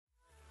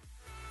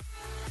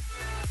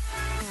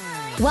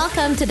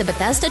Welcome to the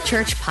Bethesda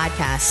Church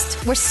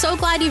Podcast. We're so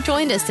glad you've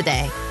joined us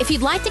today. If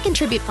you'd like to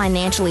contribute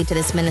financially to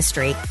this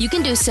ministry, you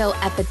can do so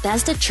at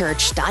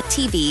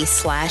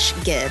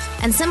BethesdaChurch.tv/give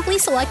and simply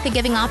select the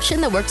giving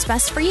option that works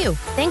best for you.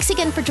 Thanks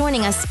again for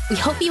joining us. We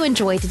hope you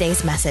enjoy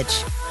today's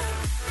message.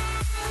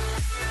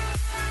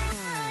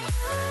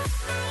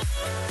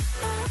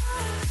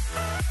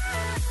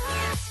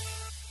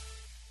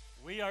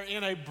 We are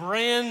in a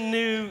brand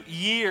new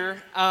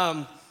year.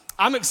 I'm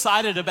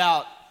excited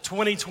about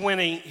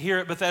 2020 here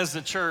at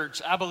Bethesda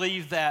Church. I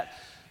believe that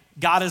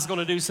God is going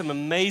to do some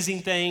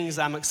amazing things.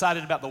 I'm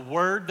excited about the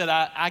word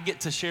that I get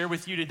to share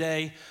with you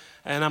today.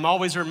 And I'm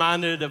always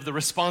reminded of the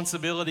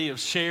responsibility of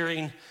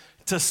sharing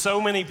to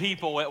so many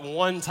people at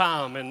one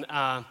time. And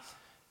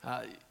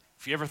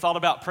if you ever thought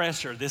about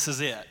pressure, this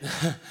is it.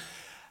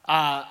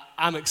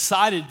 I'm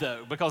excited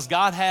though, because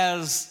God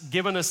has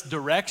given us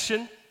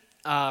direction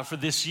for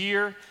this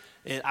year.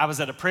 I was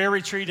at a prayer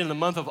retreat in the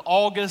month of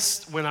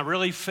August when I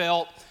really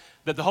felt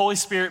that the Holy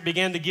Spirit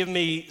began to give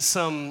me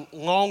some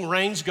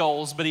long-range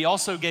goals, but He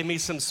also gave me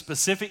some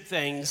specific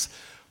things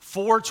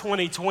for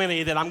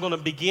 2020 that I'm going to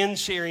begin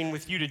sharing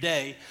with you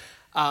today.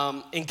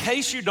 In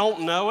case you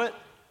don't know it,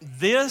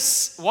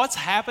 what's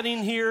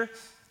happening here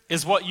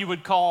is what you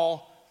would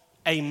call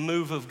a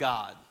move of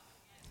God.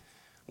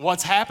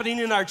 What's happening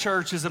in our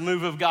church is a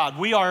move of God.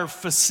 We are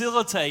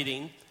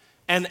facilitating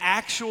an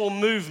actual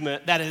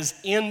movement that is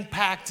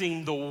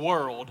impacting the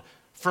world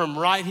from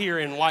right here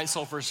in White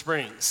Sulphur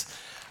Springs.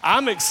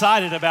 I'm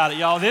excited about it,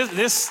 y'all.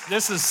 This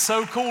is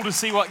so cool to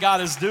see what God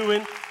is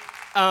doing.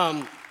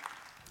 I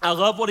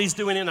love what He's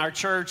doing in our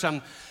church.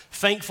 I'm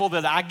thankful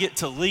that I get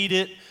to lead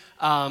it,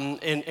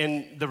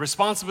 and the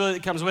responsibility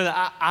that comes with it.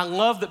 I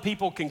love that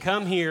people can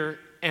come here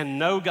and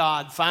know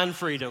God, find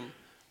freedom,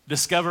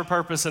 discover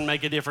purpose, and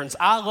make a difference.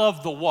 I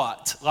love the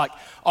what, like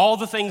all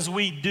the things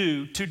we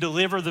do to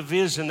deliver the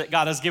vision that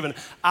God has given.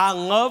 I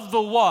love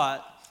the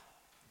what,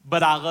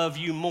 but I love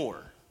you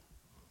more,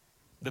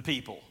 the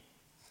people.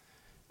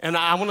 And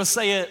I want to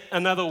say it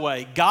another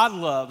way. God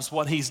loves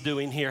what He's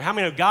doing here. How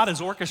many know God is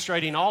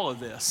orchestrating all of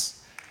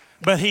this?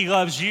 But He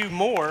loves you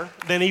more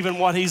than even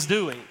what He's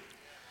doing.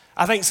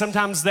 I think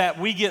sometimes that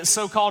we get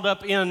so caught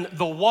up in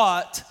the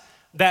what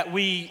that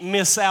we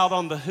miss out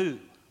on the who.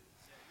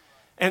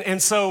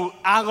 And so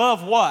I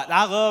love what?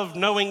 I love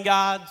knowing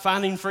God,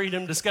 finding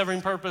freedom,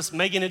 discovering purpose,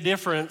 making a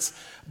difference.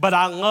 But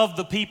I love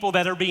the people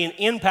that are being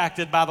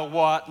impacted by the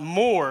what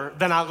more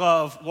than I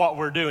love what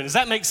we're doing. Does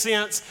that make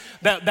sense?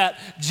 That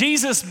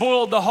Jesus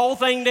boiled the whole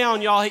thing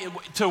down, y'all,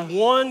 to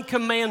one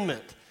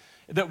commandment.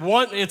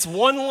 It's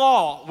one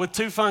law with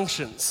two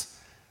functions.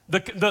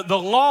 The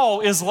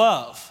law is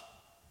love.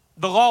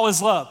 The law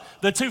is love.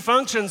 The two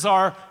functions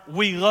are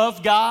we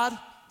love God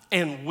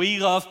and we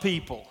love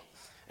people.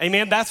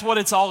 Amen. That's what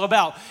it's all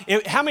about.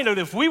 How many know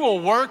that if we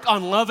will work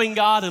on loving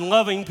God and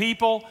loving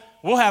people,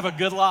 we'll have a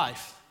good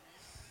life?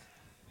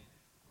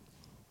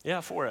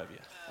 Yeah, 4 of you.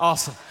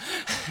 Awesome.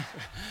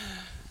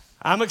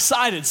 I'm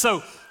excited.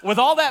 So with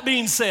all that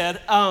being said,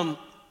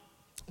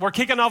 we're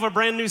kicking off a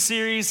brand new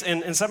series,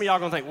 and some of y'all are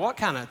going to think, what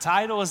kind of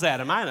title is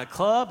that? Am I in a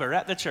club or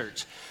at the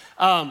church?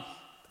 Our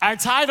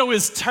title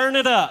is Turn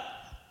It Up.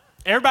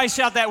 Everybody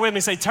shout that with me.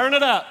 Say, turn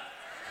it up. Turn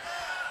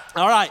it up.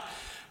 All right.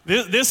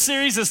 This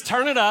series is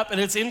Turn It Up, and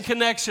it's in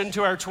connection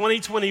to our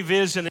 2020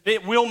 vision.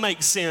 It will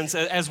make sense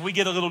as we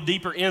get a little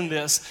deeper in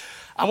this.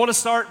 I want to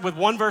start with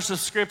one verse of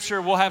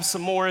Scripture. We'll have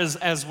some more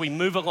as we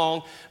move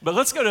along. But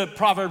let's go to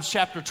Proverbs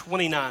chapter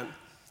 29,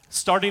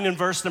 starting in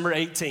verse number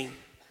 18.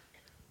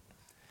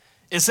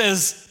 It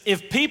says,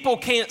 if people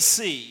can't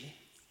see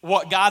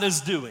what God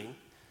is doing,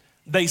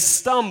 they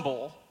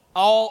stumble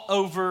all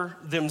over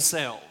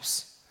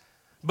themselves.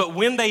 But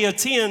when they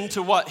attend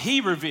to what He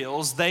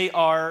reveals, they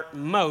are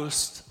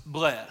most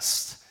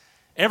blessed.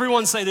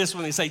 Everyone say this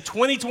when they say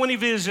 2020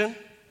 vision.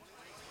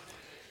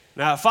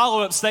 Now, a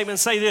follow-up statement,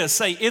 say this.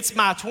 Say, it's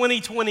my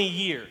 2020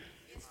 year.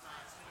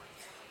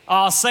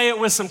 Say it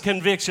with some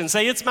conviction.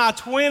 Say, it's my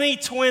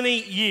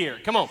 2020 year.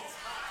 Come on.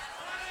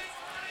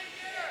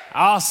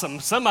 Awesome.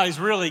 Somebody's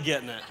really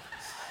getting it.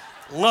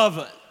 Love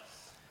it.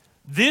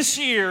 This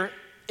year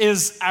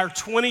is our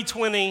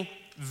 2020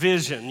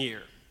 vision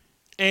year.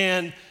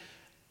 And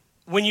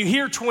when you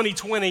hear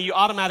 2020, you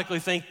automatically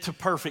think to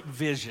perfect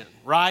vision,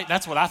 right?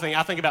 That's what I think.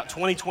 I think about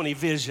 2020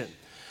 vision.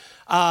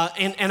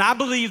 And I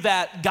believe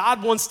that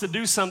God wants to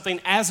do something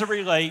as it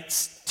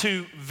relates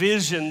to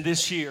vision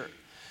this year.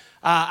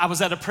 I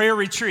was at a prayer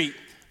retreat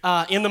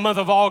in the month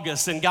of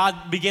August, and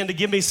God began to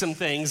give me some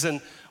things.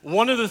 And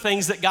one of the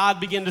things that God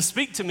began to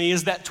speak to me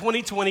is that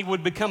 2020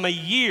 would become a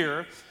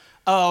year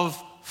of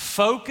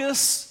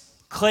focus,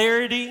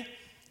 clarity,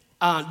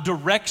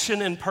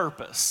 direction, and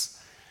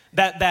purpose.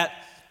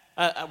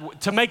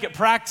 To make it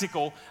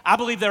practical, I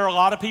believe there are a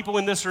lot of people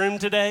in this room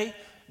today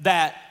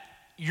that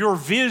your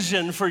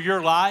vision for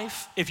your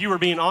life, if you were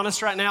being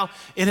honest right now,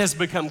 it has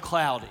become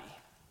cloudy.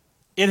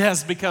 It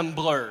has become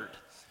blurred.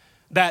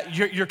 That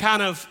you're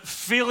kind of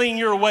feeling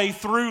your way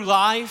through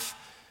life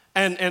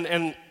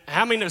and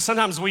How many know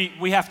sometimes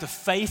we have to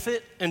faith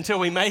it until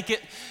we make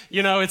it?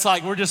 You know, it's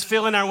like we're just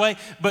feeling our way.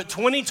 But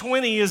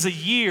 2020 is a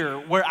year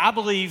where I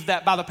believe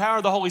that by the power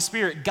of the Holy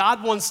Spirit,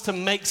 God wants to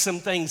make some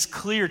things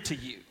clear to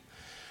you.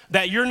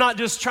 That you're not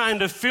just trying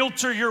to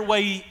filter your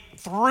way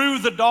through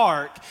the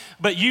dark,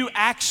 but you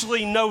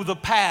actually know the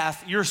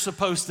path you're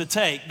supposed to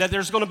take. That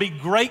there's going to be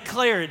great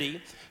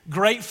clarity,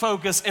 great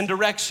focus, and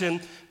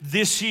direction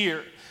this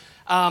year.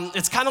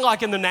 It's kind of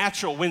like in the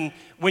natural,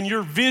 when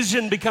your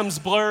vision becomes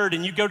blurred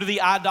and you go to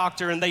the eye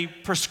doctor and they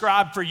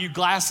prescribe for you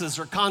glasses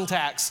or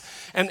contacts,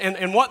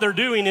 and what they're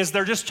doing is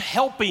they're just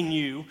helping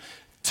you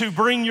to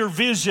bring your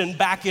vision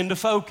back into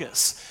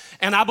focus.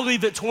 And I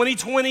believe that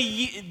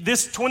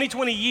this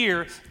 2020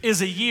 year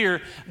is a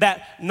year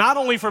that not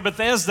only for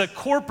Bethesda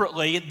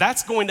corporately,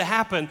 that's going to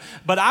happen,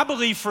 but I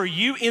believe for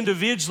you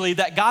individually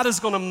that God is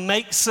going to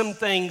make some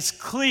things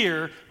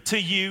clear to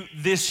you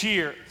this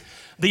year.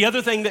 The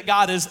other thing that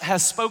God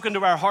has spoken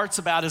to our hearts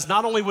about is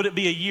not only would it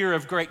be a year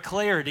of great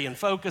clarity and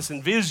focus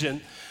and vision,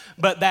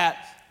 but that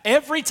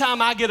every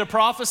time I get a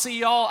prophecy,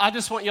 y'all, I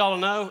just want y'all to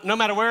know, no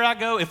matter where I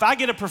go, if I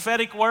get a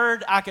prophetic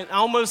word, I can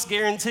almost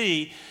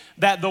guarantee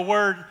that the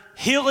word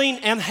healing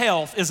and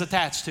health is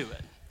attached to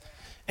it.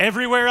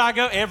 Everywhere I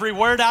go, every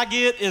word I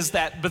get is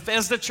that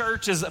Bethesda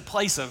Church is a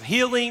place of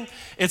healing.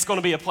 It's going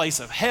to be a place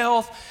of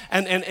health.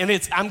 And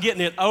I'm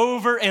getting it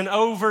over and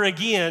over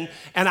again.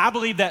 And I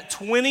believe that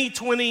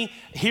 2020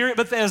 here at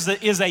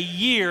Bethesda is a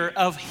year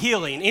of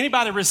healing.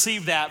 Anybody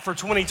receive that for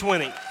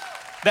 2020?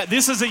 That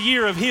this is a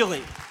year of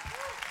healing.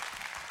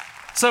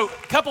 So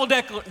a couple of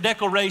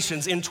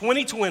declarations. In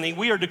 2020,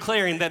 we are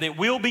declaring that it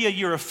will be a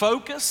year of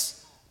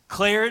focus,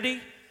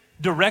 clarity,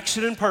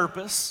 direction, and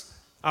purpose.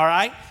 All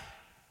right?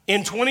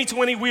 In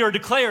 2020, we are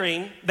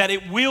declaring that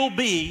it will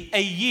be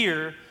a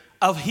year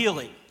of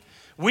healing.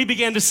 We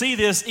began to see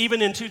this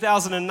even in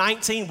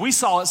 2019. We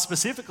saw it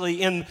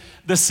specifically in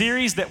the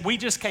series that we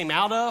just came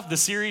out of, the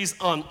series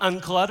on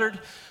Uncluttered.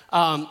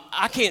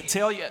 I can't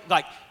tell you,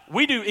 like,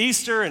 we do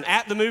Easter and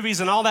at the movies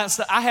and all that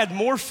stuff. I had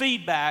more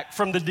feedback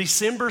from the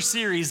December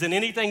series than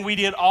anything we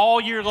did all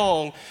year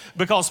long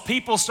because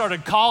people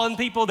started calling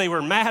people they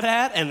were mad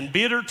at and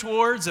bitter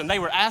towards, and they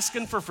were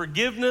asking for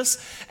forgiveness,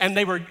 and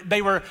they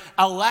were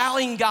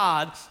allowing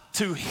God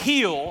to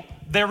heal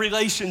their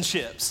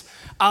relationships.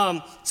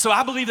 So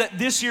I believe that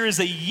this year is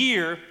a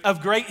year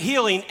of great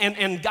healing,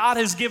 and God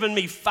has given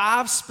me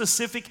 5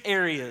 specific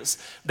areas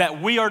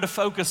that we are to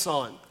focus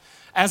on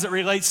as it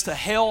relates to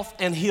health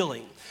and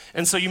healing.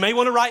 And so you may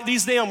want to write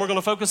these down. We're going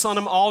to focus on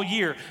them all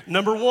year.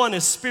 Number 1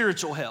 is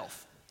spiritual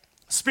health.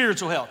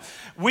 Spiritual health.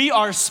 We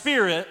are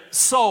spirit,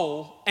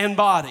 soul, and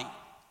body.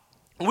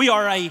 We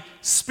are a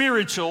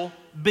spiritual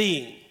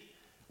being.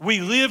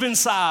 We live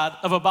inside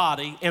of a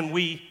body, and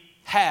we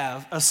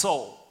have a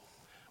soul.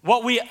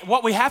 What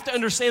we have to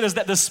understand is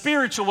that the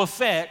spiritual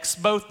affects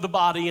both the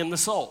body and the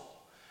soul.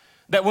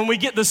 That when we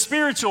get the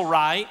spiritual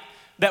right,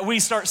 that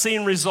we start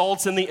seeing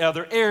results in the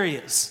other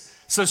areas.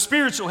 So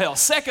spiritual health.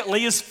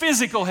 Secondly is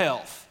physical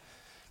health.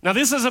 Now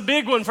this is a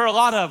big one for a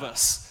lot of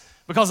us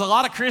because a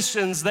lot of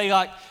Christians, they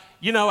like,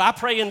 you know, I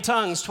pray in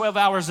tongues 12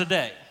 hours a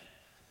day.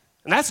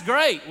 And that's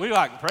great. We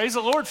like, praise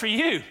the Lord for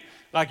you.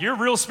 Like you're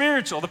real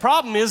spiritual. The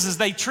problem is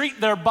they treat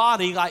their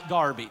body like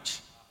garbage.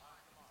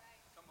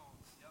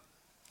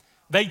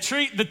 They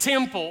treat the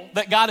temple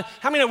that God,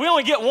 we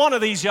only get one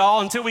of these, y'all,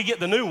 until we get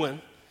the new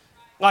one.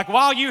 Like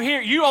while you're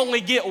here, you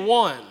only get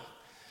one.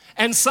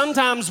 And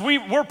sometimes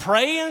we're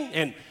praying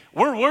and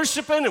we're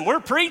worshiping and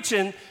we're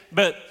preaching,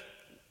 but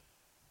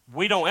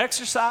we don't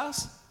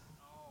exercise.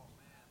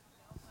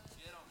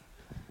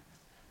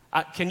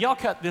 Can y'all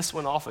cut this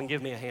one off and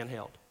give me a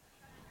handheld?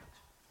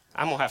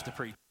 I'm going to have to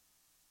preach.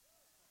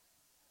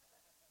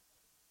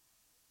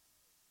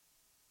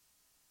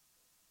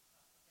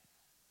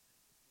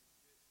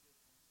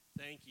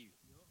 Thank you.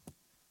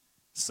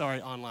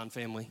 Sorry, online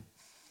family.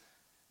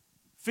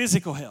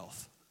 Physical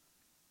health.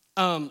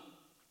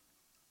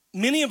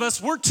 Many of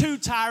us, we're too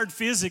tired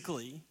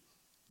physically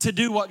to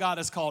do what God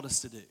has called us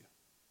to do.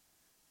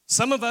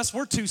 Some of us,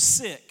 we're too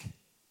sick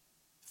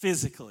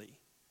physically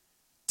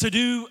to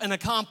do and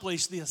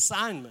accomplish the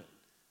assignment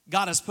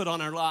God has put on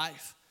our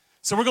life.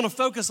 So we're going to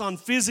focus on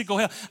physical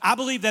health. I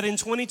believe that in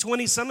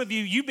 2020, some of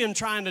you, you've been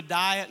trying to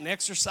diet and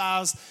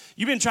exercise.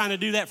 You've been trying to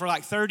do that for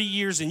like 30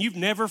 years and you've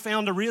never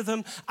found a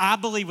rhythm. I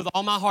believe with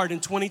all my heart in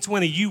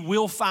 2020, you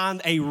will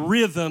find a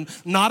rhythm,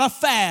 not a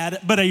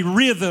fad, but a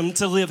rhythm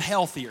to live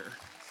healthier.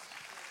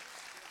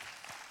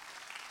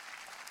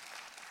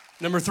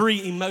 Number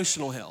 3,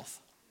 emotional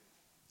health.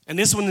 And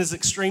this one is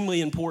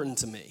extremely important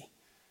to me.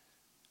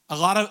 A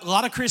lot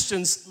of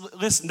Christians,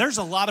 listen, there's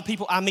a lot of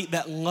people I meet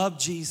that love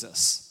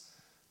Jesus.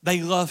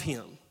 They love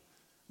him,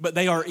 but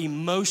they are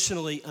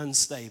emotionally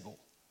unstable.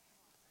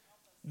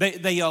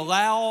 They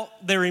allow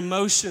their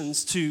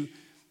emotions to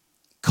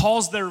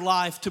cause their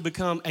life to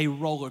become a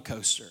roller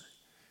coaster.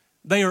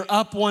 They are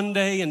up one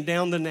day and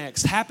down the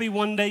next, happy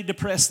one day,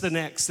 depressed the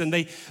next. And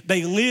they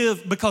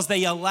live because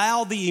they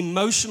allow the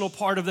emotional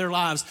part of their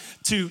lives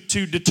to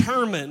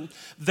determine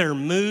their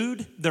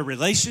mood, their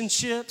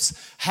relationships,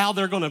 how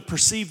they're going to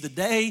perceive the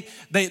day.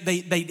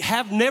 They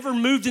have never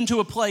moved into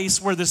a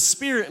place where the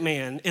spirit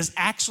man is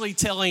actually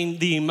telling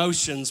the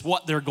emotions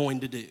what they're going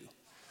to do.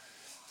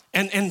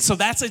 And so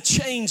that's a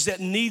change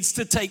that needs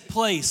to take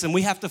place, and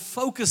we have to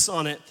focus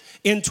on it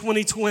in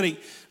 2020.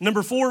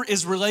 Number 4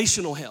 is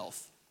relational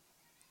health.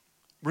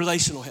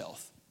 Relational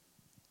health.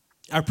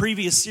 Our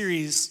previous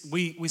series,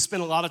 we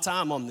spent a lot of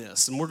time on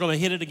this, and we're going to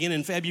hit it again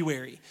in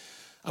February.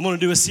 I'm going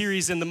to do a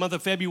series in the month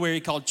of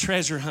February called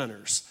Treasure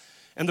Hunters.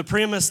 And the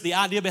premise, the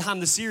idea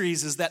behind the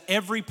series is that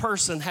every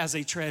person has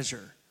a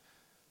treasure.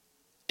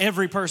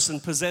 Every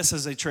person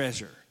possesses a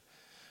treasure.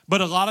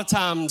 But a lot of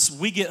times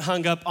we get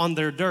hung up on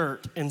their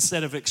dirt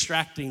instead of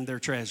extracting their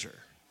treasure.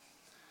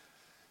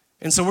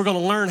 And so we're going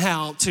to learn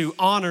how to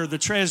honor the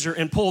treasure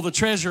and pull the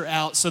treasure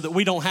out so that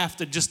we don't have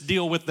to just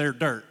deal with their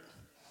dirt.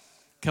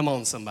 Come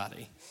on,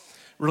 somebody.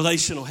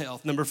 Relational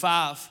health. Number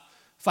 5,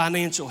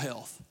 financial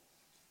health.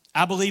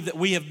 I believe that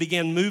we have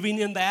begun moving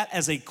in that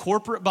as a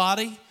corporate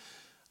body.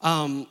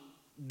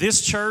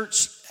 This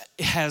church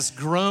has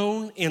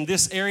grown in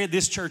this area.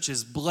 This church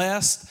is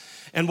blessed.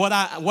 And what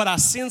I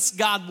sense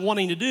God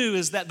wanting to do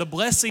is that the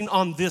blessing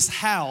on this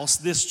house,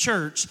 this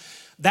church,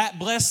 that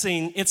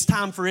blessing, it's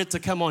time for it to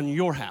come on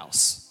your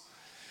house.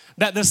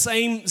 That the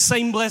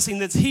same blessing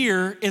that's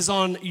here is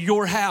on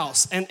your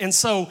house. And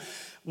so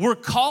we're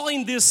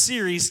calling this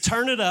series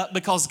Turn It Up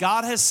because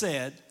God has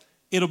said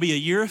it'll be a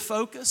year of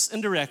focus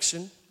and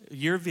direction, a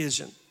year of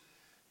vision.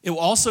 It will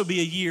also be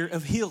a year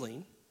of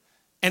healing.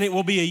 And it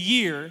will be a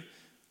year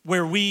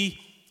where we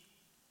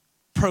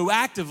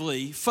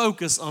proactively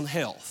focus on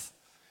health.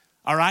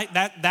 All right?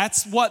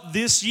 That's what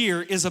this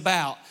year is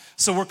about.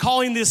 So we're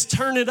calling this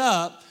Turn It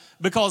Up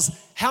because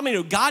how many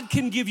know God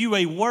can give you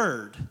a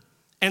word,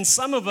 and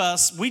some of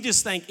us, we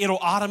just think it'll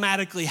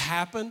automatically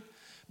happen,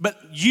 but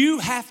you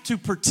have to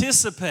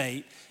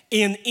participate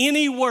in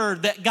any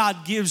word that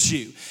God gives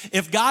you.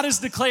 If God is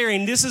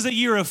declaring this is a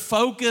year of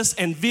focus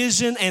and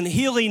vision and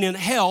healing and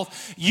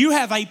health, you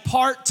have a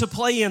part to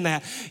play in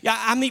that. Yeah,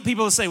 I meet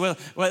people who say, well,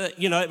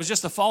 you know, it was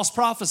just a false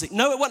prophecy.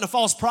 No, it wasn't a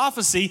false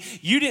prophecy.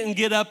 You didn't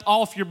get up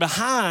off your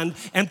behind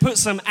and put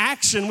some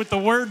action with the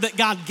word that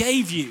God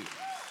gave you.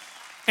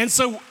 And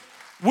so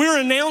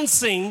we're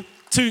announcing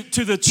to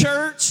the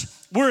church,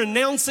 we're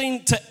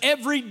announcing to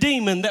every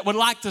demon that would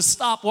like to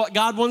stop what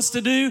God wants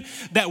to do,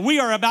 that we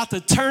are about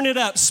to turn it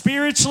up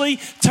spiritually,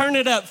 turn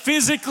it up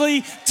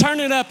physically, turn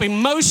it up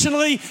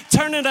emotionally,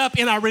 turn it up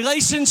in our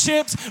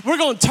relationships. We're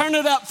going to turn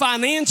it up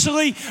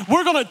financially.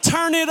 We're going to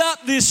turn it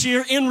up this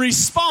year in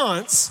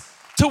response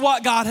to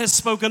what God has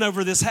spoken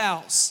over this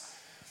house.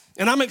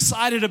 And I'm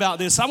excited about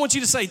this. I want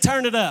you to say,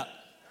 turn it up.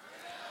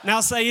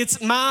 Now say,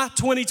 it's my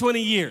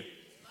 2020 year.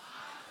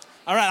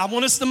 All right, I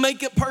want us to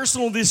make it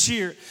personal this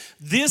year.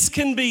 This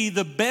can be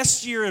the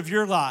best year of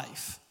your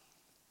life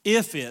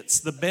if it's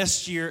the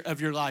best year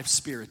of your life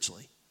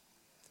spiritually.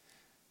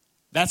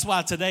 That's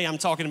why today I'm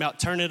talking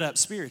about turn it up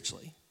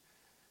spiritually.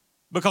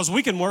 Because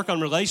we can work on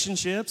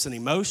relationships and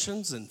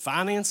emotions and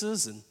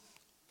finances and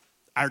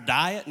our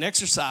diet and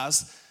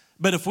exercise,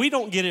 but if we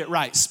don't get it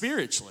right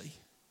spiritually,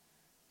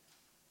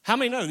 how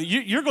many know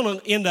you're going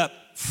to end up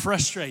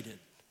frustrated?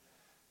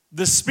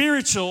 The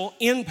spiritual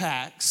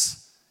impacts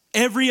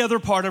every other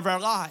part of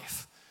our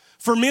life.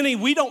 For many,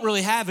 we don't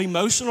really have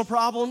emotional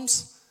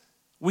problems.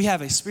 We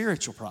have a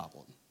spiritual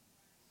problem.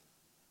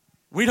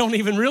 We don't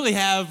even really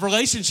have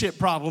relationship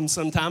problems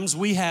sometimes.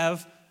 We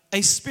have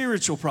a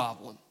spiritual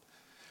problem.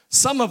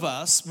 Some of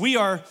us,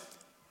 we're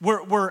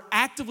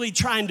actively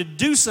trying to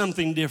do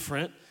something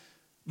different,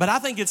 but I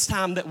think it's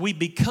time that we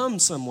become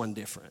someone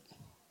different.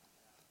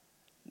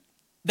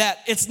 That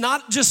it's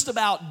not just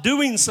about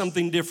doing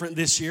something different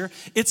this year,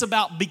 it's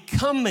about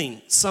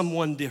becoming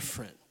someone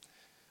different.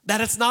 That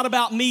it's not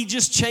about me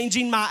just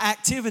changing my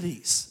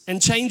activities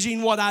and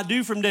changing what I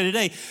do from day to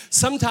day.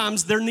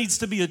 Sometimes there needs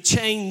to be a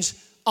change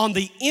on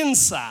the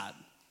inside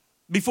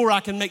before I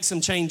can make some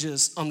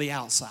changes on the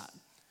outside.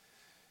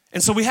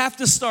 And so we have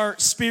to start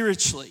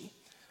spiritually.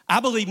 I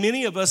believe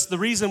many of us, the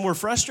reason we're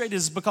frustrated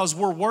is because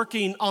we're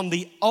working on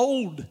the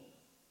old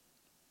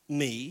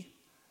me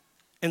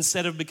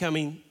instead of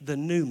becoming the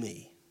new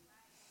me.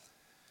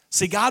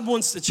 See, God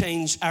wants to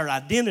change our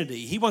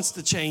identity. He wants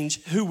to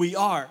change who we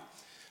are.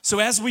 So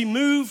as we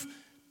move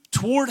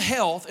toward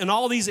health in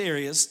all these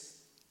areas,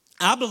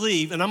 I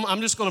believe, and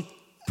I'm just going to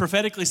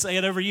prophetically say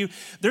it over you,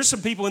 there's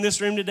some people in this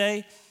room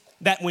today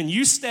that when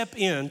you step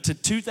into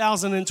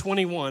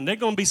 2021, there are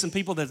going to be some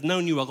people that have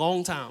known you a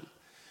long time.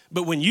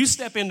 But when you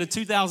step into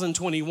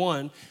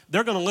 2021,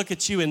 they're going to look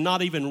at you and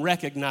not even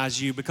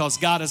recognize you because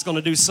God is going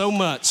to do so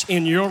much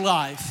in your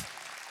life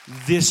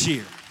this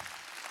year.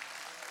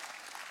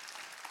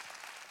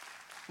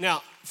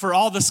 Now, for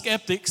all the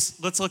skeptics,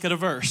 let's look at a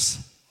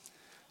verse.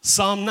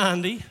 Psalm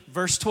 90,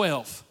 verse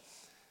 12.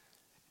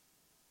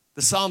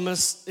 The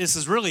psalmist, this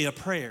is really a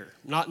prayer,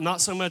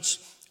 not so much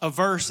a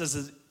verse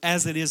as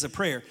as it is a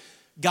prayer.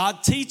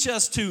 God, teach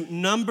us to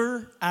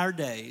number our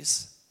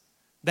days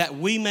that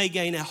we may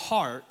gain a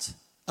heart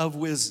of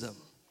wisdom.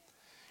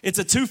 It's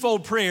a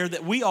twofold prayer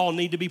that we all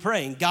need to be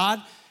praying.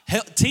 God,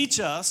 teach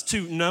us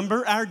to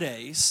number our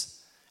days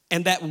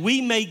and that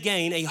we may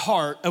gain a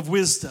heart of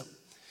wisdom.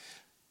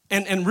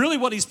 And really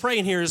what he's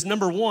praying here is,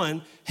 number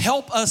one,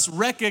 help us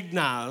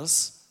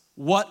recognize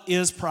what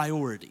is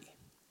priority.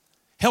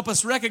 Help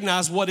us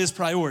recognize what is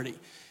priority.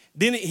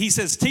 Then he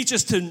says, teach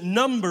us to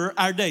number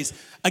our days.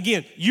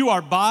 Again, you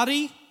are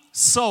body,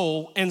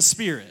 soul, and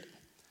spirit.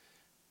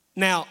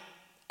 Now,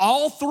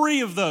 all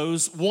three of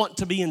those want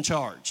to be in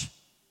charge.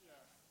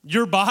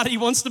 Your body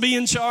wants to be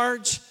in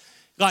charge.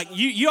 Like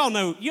you all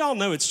know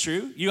it's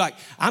true. You're like,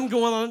 I'm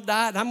going on a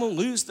diet, I'm gonna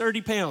lose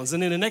 30 pounds.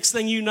 And then the next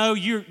thing you know,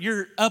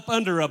 you're up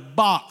under a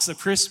box of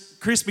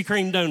Krispy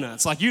Kreme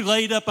donuts. Like you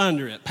laid up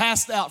under it,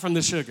 passed out from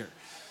the sugar.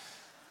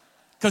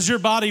 Because your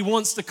body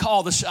wants to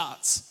call the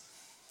shots.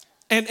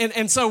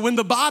 And so when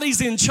the body's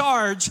in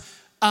charge,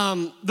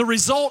 the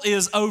result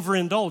is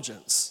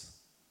overindulgence.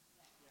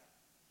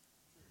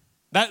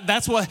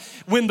 That's what,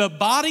 when the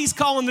body's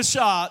calling the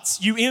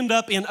shots, you end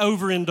up in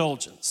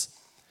overindulgence.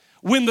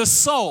 When the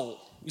soul,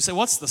 you say,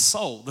 what's the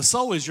soul? The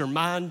soul is your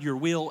mind, your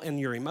will, and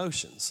your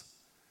emotions.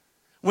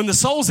 When the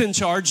soul's in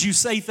charge, you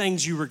say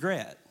things you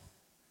regret.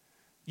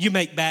 You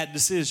make bad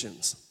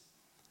decisions.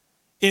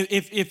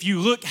 If you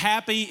look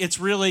happy, it's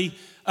really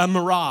a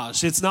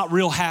mirage. It's not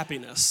real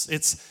happiness.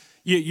 It's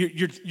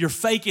you're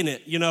faking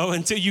it,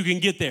 until you can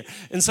get there.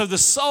 And so the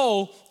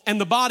soul and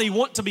the body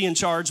want to be in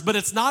charge, but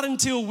it's not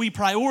until we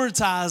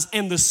prioritize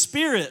and the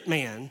spirit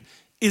man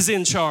is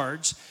in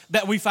charge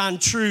that we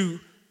find true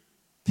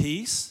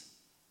peace,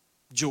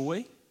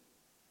 joy,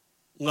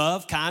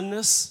 love,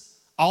 kindness,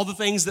 all the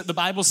things that the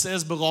Bible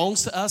says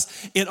belongs to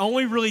us. It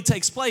only really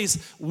takes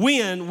place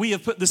when we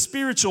have put the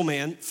spiritual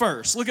man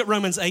first. Look at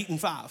Romans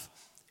 8:5.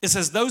 It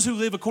says, those who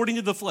live according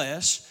to the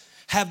flesh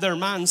have their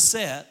mind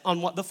set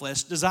on what the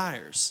flesh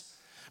desires.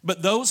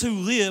 But those who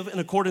live in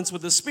accordance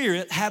with the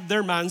Spirit have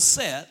their mind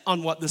set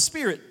on what the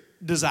Spirit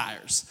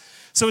desires.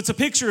 So it's a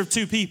picture of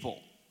two people.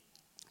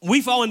 We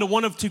fall into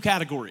one of two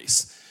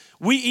categories.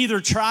 We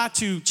either try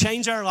to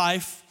change our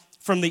life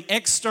from the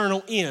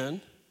external in,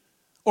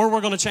 or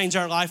we're going to change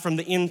our life from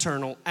the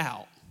internal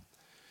out.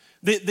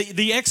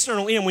 The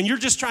external in, when you're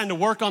just trying to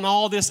work on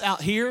all this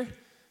out here,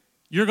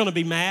 you're going to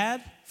be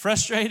mad,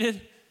 frustrated,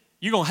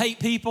 you're going to hate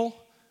people,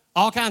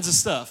 all kinds of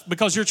stuff,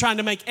 because you're trying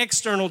to make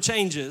external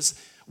changes.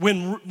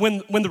 When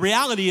the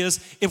reality is,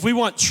 if we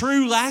want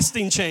true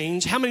lasting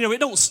change, how many know it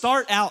don't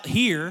start out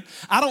here?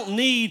 I don't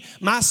need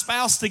my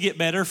spouse to get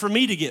better for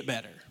me to get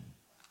better.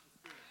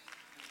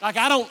 Like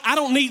I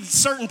don't need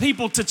certain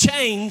people to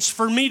change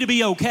for me to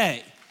be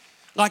okay.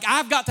 Like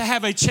I've got to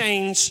have a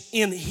change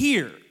in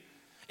here.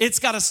 It's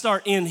got to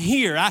start in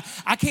here.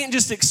 I can't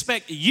just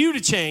expect you to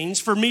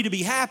change for me to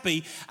be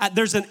happy.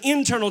 There's an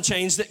internal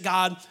change that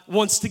God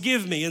wants to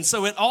give me. And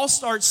so it all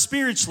starts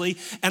spiritually.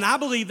 And I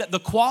believe that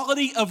the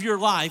quality of your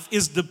life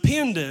is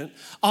dependent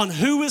on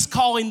who is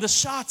calling the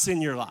shots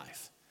in your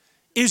life.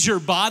 Is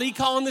your body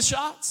calling the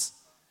shots?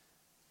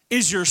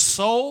 Is your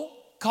soul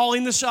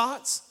calling the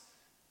shots?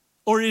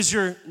 Or is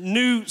your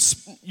new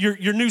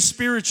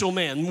spiritual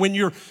man?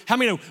 How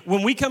many know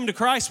when we come to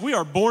Christ, we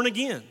are born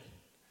again.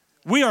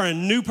 We are a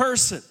new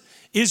person.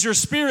 Is your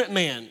spirit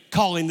man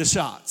calling the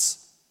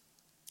shots?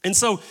 And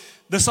so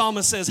the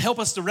psalmist says, help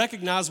us to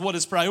recognize what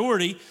is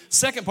priority.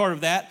 Second part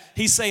of that,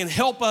 he's saying,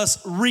 help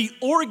us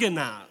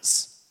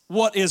reorganize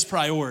what is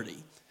priority.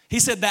 He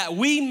said that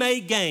we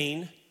may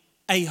gain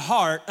a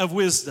heart of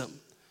wisdom.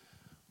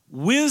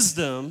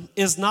 Wisdom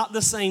is not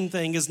the same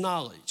thing as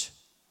knowledge.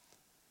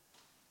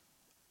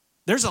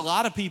 There's a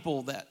lot of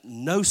people that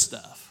know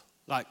stuff.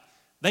 Like,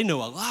 they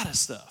know a lot of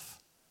stuff.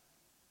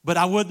 But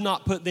I would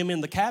not put them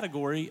in the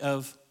category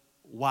of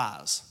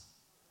wise.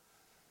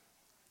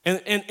 And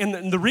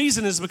the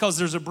reason is because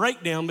there's a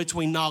breakdown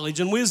between knowledge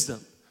and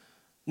wisdom.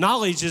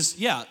 Knowledge is,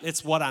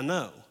 it's what I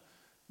know.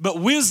 But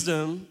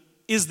wisdom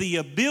is the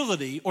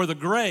ability or the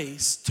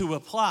grace to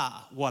apply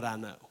what I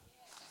know.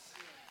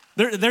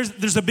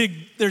 There's a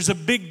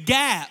big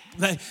gap.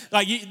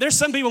 There's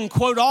some people who can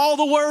quote all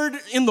the word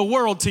in the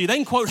world to you. They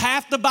can quote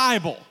half the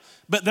Bible,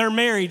 but their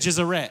marriage is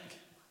a wreck.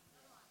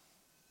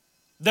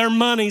 Their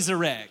money's a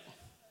wreck.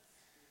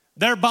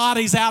 Their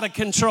body's out of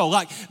control.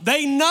 Like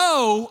they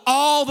know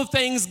all the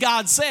things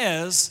God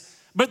says,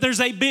 but there's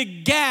a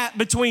big gap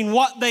between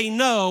what they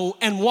know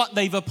and what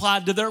they've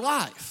applied to their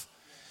life.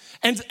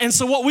 And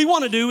so what we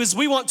want to do is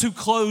we want to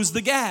close the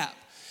gap.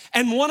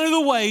 And one of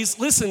the ways,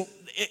 listen,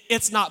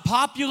 it's not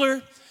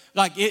popular,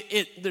 like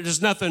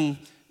there's nothing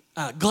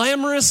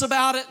glamorous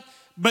about it,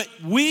 but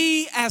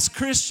we as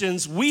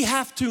Christians, we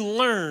have to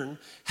learn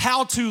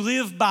how to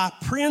live by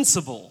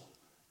principle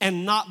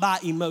and not by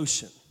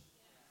emotion.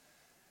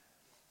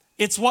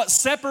 It's what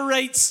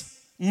separates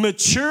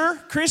mature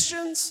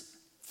Christians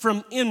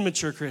from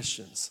immature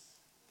Christians.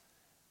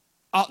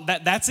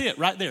 That's it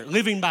right there,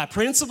 living by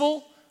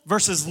principle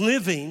versus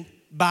living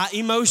by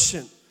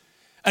emotion.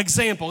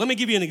 Example, let me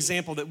give you an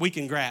example that we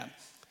can grab.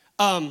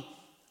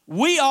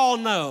 We all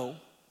know,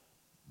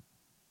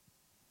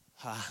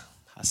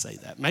 I say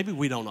that, maybe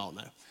we don't all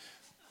know.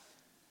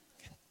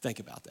 Think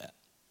about that.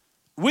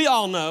 We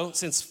all know,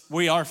 since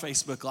we are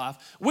Facebook Live,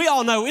 we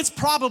all know it's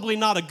probably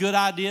not a good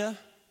idea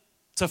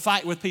to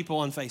fight with people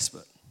on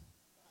Facebook.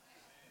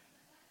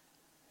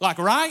 Like,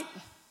 right?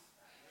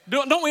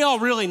 Don't we all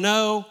really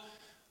know?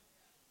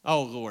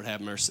 Oh, Lord,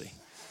 have mercy.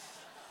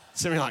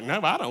 Some of you are like,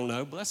 no, I don't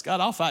know. Bless God,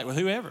 I'll fight with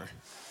whoever.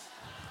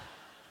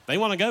 They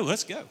want to go,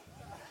 let's go.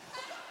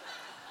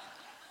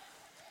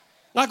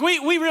 Like,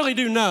 we really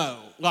do know.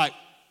 Like,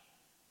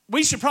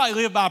 we should probably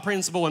live by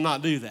principle and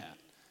not do that.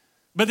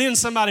 But then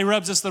somebody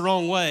rubs us the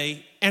wrong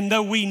way, and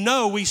though we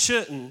know we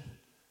shouldn't,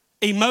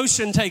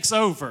 emotion takes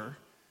over.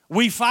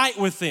 We fight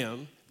with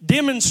them,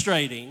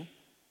 demonstrating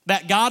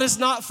that God is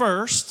not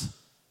first,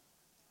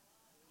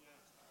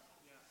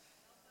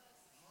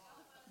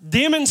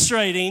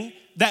 demonstrating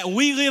that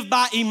we live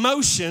by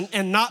emotion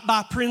and not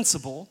by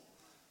principle,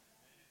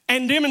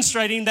 and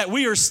demonstrating that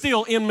we are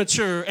still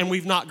immature and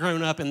we've not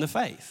grown up in the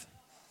faith.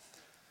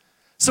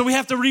 So we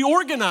have to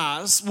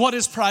reorganize what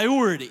is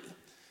priority.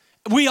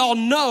 We all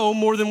know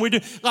more than we do.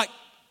 Like,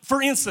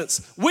 for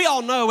instance, we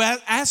all know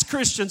as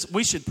Christians,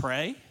 we should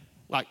pray.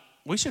 Like,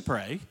 we should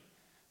pray.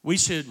 We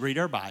should read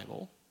our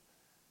Bible.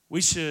 We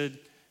should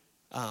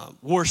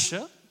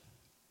worship. We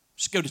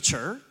should go to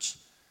church.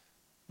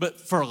 But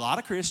for a lot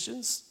of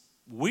Christians,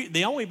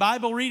 the only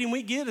Bible reading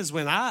we get is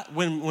when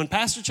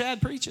Pastor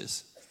Chad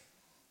preaches.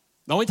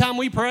 The only time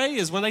we pray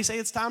is when they say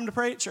it's time to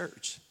pray at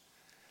church.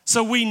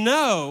 So we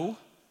know,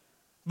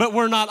 but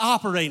we're not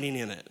operating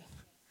in it.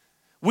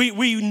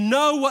 We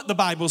know what the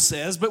Bible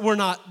says, but we're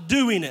not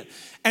doing it.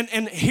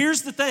 And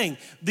here's the thing.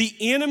 The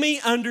enemy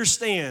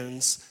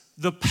understands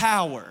the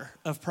power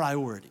of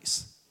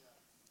priorities.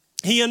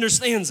 He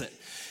understands it.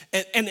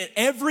 And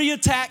every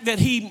attack that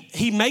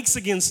he makes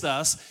against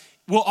us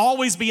will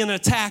always be an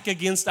attack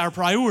against our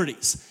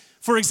priorities.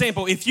 For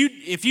example, if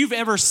you've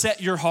ever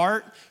set your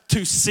heart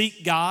to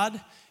seek God,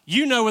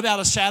 you know without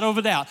a shadow of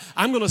a doubt,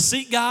 I'm going to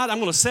seek God, I'm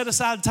going to set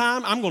aside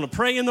time, I'm going to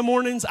pray in the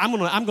mornings, I'm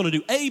going to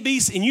do A, B,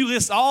 C, and you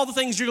list all the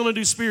things you're going to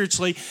do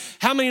spiritually.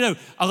 How many know?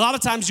 A lot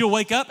of times you'll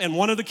wake up and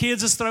one of the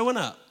kids is throwing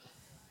up.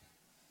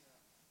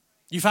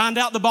 You find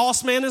out the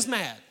boss man is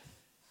mad.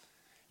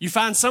 You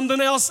find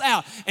something else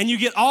out, and you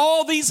get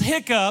all these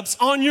hiccups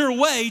on your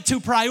way to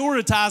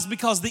prioritize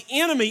because the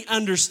enemy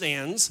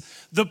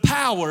understands the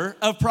power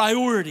of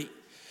priority.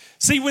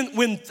 See,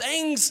 when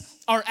things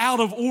are out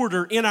of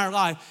order in our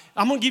life,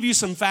 I'm going to give you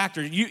some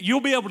factors.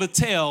 You'll be able to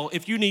tell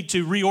if you need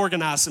to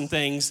reorganize some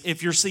things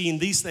if you're seeing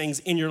these things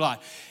in your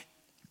life.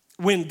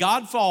 When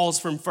God falls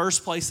from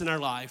first place in our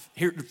life,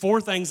 here are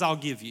 4 things I'll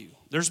give you.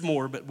 There's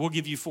more, but we'll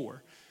give you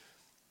 4.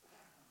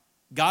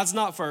 God's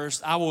not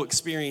first, I will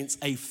experience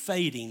a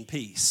fading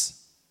peace.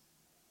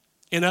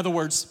 In other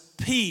words,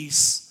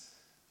 peace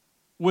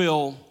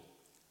will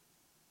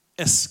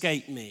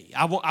escape me.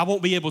 I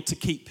won't be able to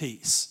keep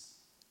peace.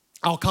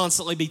 I'll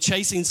constantly be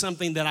chasing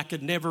something that I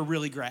could never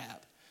really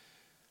grab.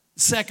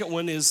 The second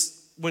one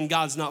is when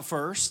God's not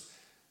first,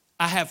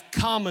 I have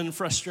common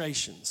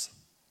frustrations.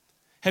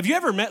 Have you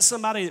ever met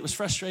somebody that was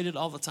frustrated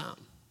all the time?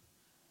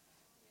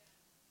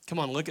 Come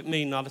on, look at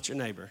me, not at your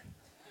neighbor.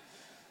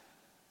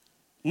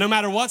 No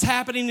matter what's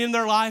happening in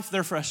their life,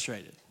 they're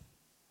frustrated.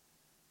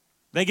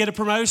 They get a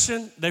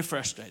promotion, they're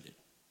frustrated.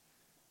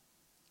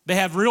 They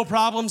have real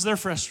problems, they're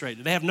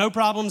frustrated. They have no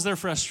problems, they're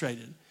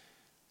frustrated.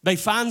 They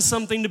find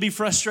something to be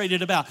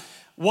frustrated about.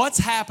 What's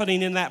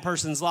happening in that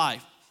person's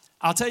life?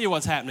 I'll tell you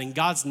what's happening.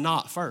 God's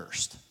not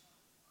first.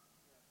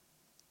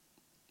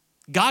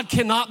 God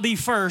cannot be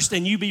first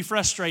and you be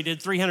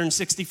frustrated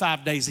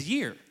 365 days a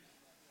year.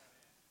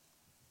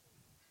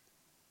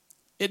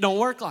 It don't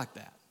work like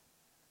that.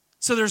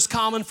 So there's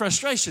common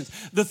frustrations.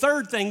 The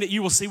third thing that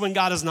you will see when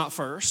God is not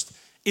first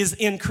is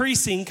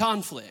increasing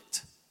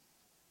conflict.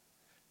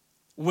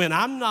 When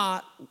I'm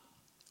not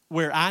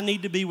where I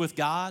need to be with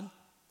God,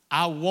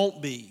 I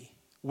won't be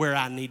where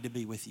I need to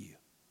be with you.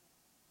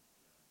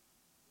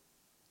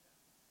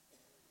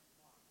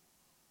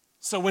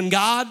 So when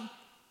God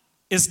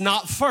is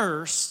not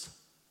first,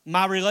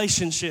 my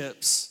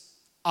relationships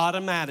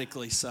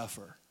automatically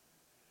suffer.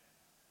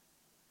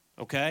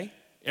 Okay?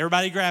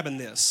 Everybody grabbing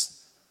this.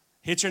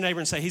 Hit your neighbor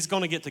and say, he's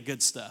going to get the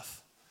good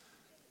stuff.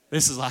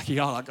 This is like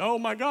y'all like, oh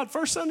my God,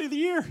 first Sunday of the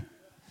year.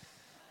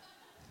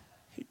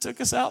 He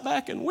took us out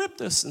back and whipped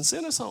us and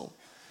sent us home.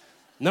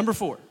 Number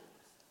 4,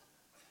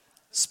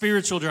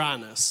 spiritual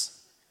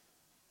dryness.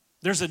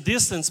 There's a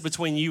distance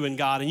between you and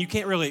God, and you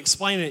can't really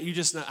explain it. You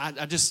just, I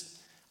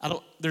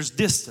don't, there's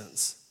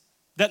distance.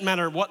 Doesn't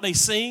matter what they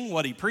sing,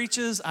 what he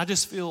preaches, I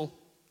just feel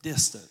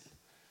distant.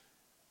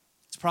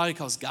 It's probably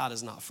because God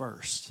is not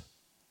first.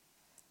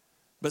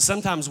 But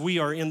sometimes we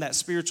are in that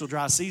spiritual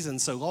dry season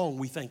so long,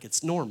 we think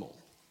it's normal.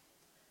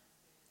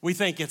 We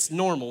think it's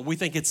normal. We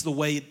think it's the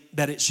way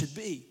that it should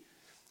be.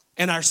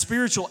 And our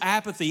spiritual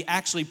apathy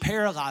actually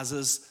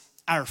paralyzes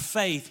our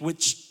faith,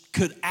 which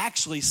could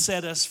actually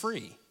set us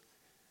free.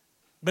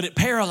 But it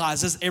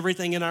paralyzes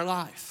everything in our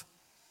life.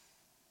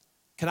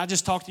 Can I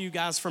just talk to you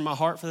guys from my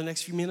heart for the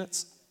next few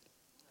minutes?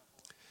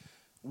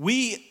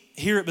 We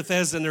here at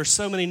Bethesda, and there's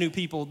so many new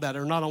people that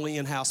are not only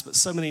in-house, but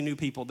so many new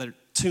people that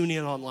tune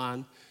in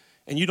online,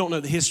 and you don't know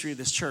the history of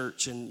this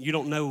church, and you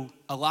don't know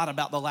a lot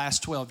about the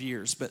last 12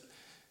 years, but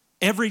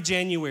every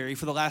January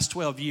for the last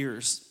 12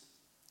 years,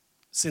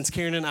 since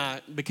Karen and I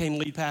became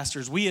lead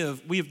pastors, we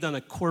have done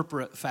a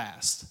corporate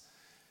fast.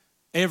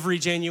 Every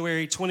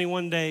January,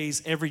 21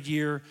 days, every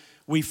year,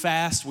 we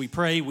fast, we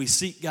pray, we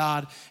seek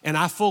God, and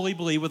I fully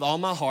believe with all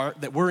my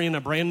heart that we're in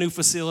a brand new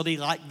facility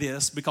like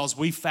this because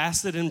we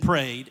fasted and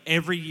prayed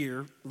every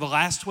year, the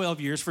last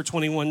 12 years for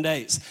 21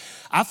 days.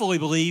 I fully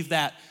believe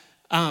that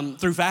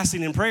through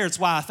fasting and prayer, it's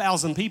why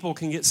 1,000 people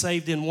can get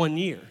saved in 1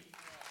 year.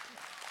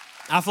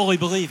 I fully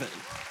believe it.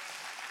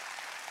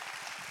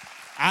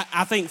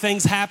 I think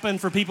things happen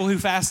for people who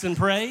fast and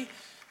pray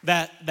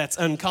that's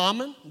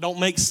uncommon, don't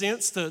make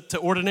sense to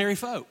ordinary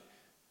folk.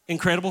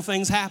 Incredible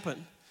things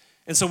happen.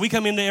 And so we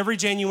come into every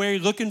January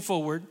looking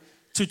forward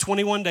to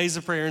 21 days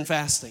of prayer and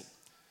fasting.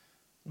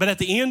 But at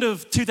the end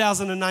of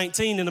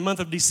 2019, in the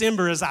month of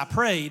December, as I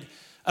prayed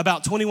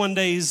about 21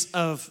 days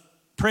of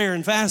prayer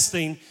and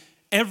fasting,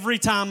 every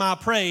time I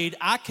prayed,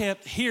 I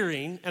kept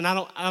hearing, and I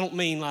don't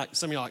mean like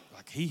some of you are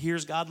like he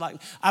hears God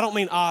like, I don't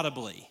mean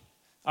audibly,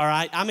 all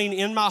right? I mean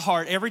in my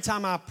heart, every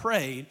time I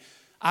prayed,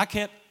 I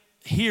kept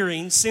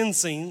hearing,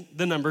 sensing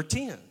the number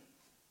 10.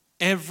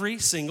 Every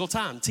single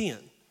time, 10.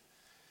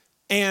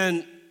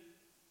 And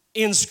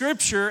in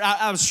Scripture,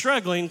 I was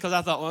struggling because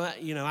I thought, well,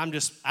 you know, I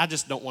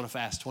just don't want to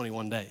fast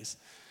 21 days.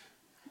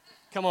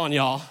 Come on,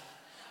 y'all.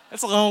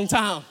 That's a long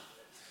time.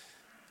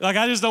 Like,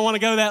 I just don't want to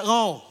go that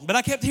long. But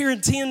I kept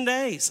hearing 10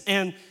 days.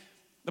 And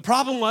the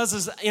problem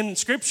is in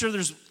Scripture,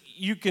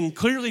 you can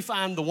clearly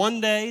find the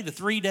 1 day, the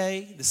 3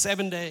 day, the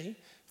 7 day,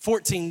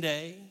 14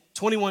 day,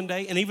 21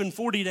 day, and even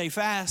 40 day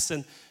fast.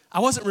 And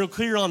I wasn't real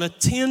clear on a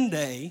 10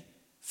 day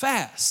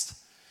fast.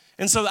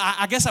 And so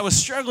I guess I was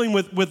struggling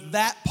with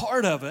that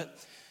part of it.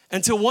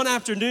 Until one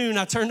afternoon,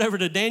 I turned over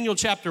to Daniel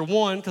chapter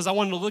 1 because I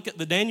wanted to look at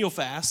the Daniel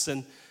fast.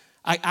 And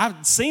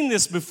I've seen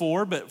this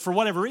before, but for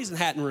whatever reason,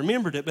 hadn't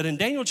remembered it. But in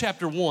Daniel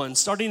chapter 1,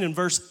 starting in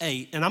verse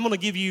 8, and I'm going to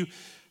give you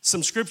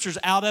some scriptures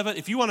out of it.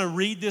 If you want to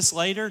read this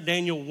later,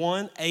 Daniel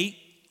 1, 8,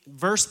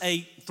 verse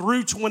 8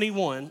 through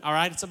 21, all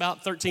right? It's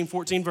about 13,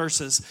 14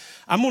 verses.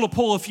 I'm going to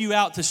pull a few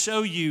out to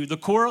show you the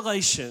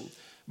correlation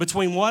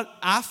between what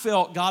I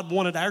felt God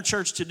wanted our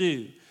church to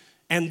do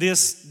and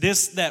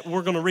this that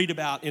we're going to read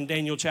about in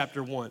Daniel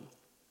chapter 1.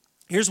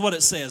 Here's what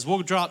it says. We'll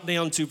drop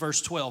down to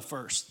verse 12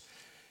 first. It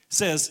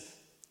says,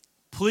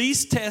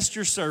 please test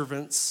your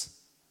servants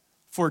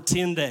for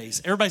 10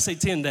 days. Everybody say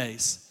 10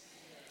 days.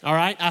 All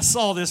right? I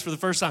saw this for the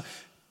first time.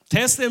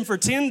 Test them for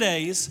 10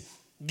 days.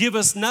 Give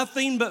us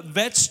nothing but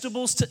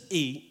vegetables to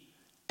eat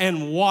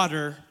and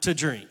water to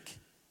drink.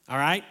 All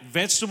right?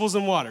 Vegetables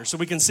and water. So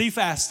we can see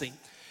fasting.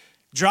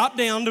 Drop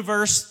down to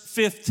verse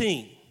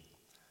 15.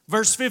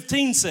 Verse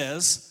 15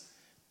 says,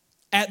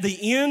 at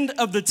the end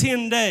of the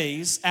 10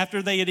 days,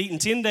 after they had eaten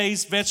 10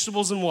 days,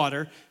 vegetables and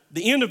water,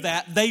 the end of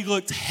that, they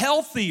looked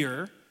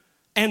healthier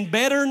and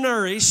better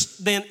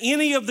nourished than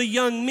any of the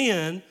young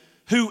men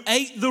who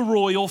ate the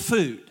royal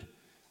food.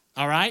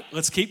 All right,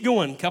 let's keep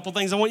going. A couple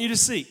things I want you to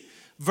see.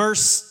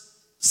 Verse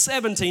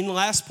 17, the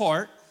last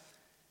part,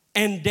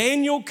 and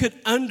Daniel could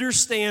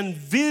understand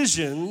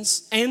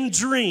visions and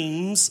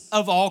dreams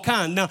of all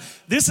kinds. Now,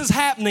 this is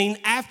happening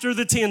after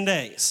the 10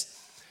 days.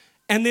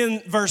 And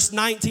then verse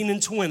 19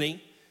 and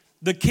 20,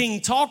 the king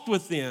talked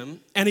with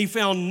them, and he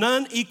found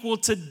none equal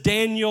to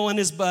Daniel and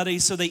his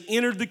buddies, so they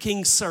entered the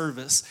king's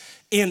service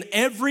in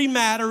every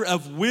matter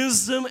of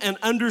wisdom and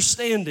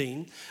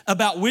understanding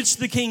about which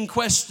the king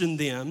questioned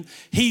them.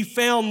 He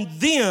found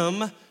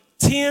them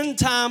 10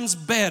 times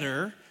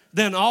better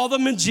than all the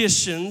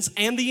magicians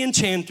and the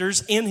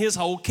enchanters in his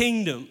whole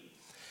kingdom.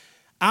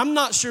 I'm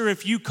not sure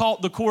if you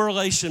caught the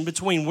correlation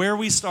between where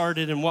we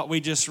started and what we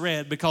just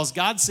read, because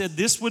God said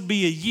this would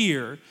be a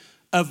year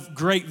of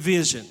great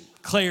vision,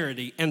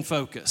 clarity, and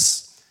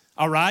focus.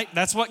 All right?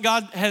 That's what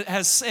God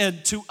has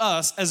said to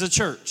us as a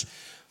church.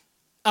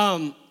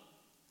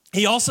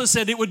 He also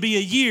said it would be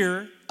a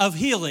year of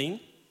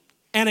healing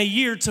and a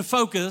year to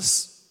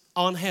focus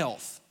on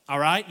health. All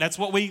right? That's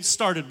what we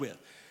started with.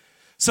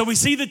 So we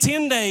see the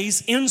 10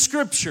 days in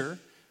Scripture,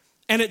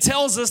 and it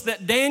tells us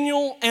that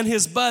Daniel and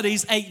his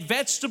buddies ate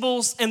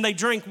vegetables and they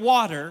drank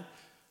water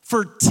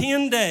for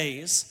 10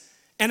 days.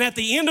 And at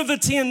the end of the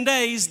 10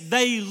 days,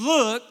 they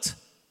looked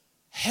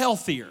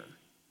healthier.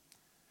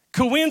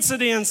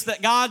 Coincidence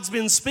that God's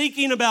been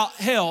speaking about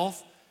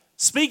health,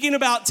 speaking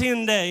about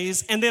 10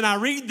 days, and then I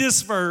read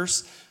this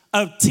verse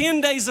of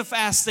 10 days of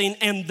fasting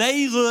and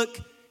they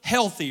look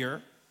healthier.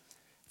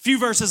 A few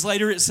verses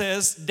later it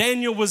says,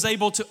 Daniel was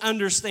able to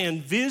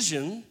understand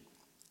vision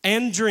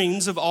and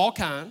dreams of all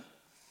kind.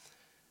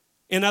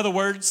 In other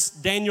words,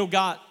 Daniel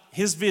got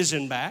his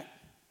vision back.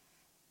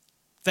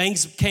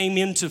 Things came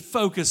into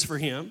focus for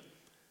him.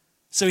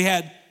 So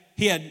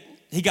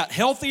he got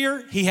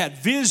healthier, he had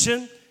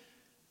vision,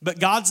 but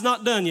God's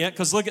not done yet,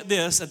 because look at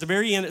this. At the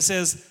very end it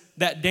says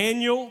that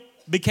Daniel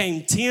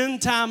became 10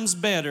 times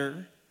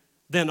better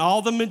than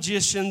all the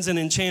magicians and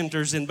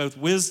enchanters in both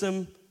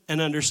wisdom and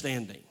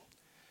understanding.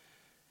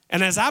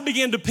 And as I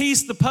began to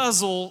piece the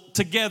puzzle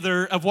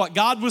together of what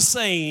God was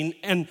saying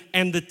and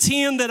the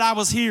 10 that I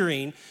was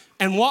hearing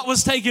and what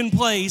was taking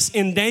place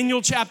in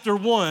Daniel chapter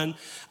 1,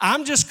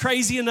 I'm just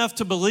crazy enough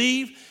to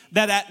believe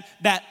that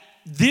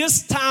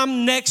this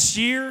time next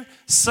year,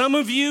 some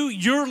of you,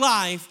 your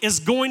life is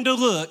going to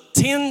look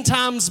 10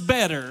 times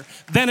better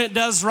than it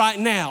does right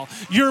now.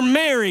 Your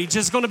marriage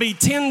is going to be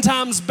 10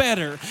 times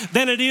better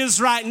than it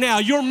is right now.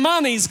 Your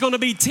money is going to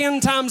be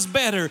 10 times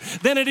better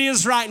than it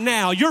is right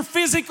now. Your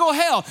physical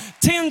health,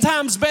 10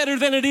 times better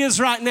than it is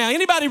right now.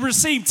 Anybody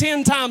receive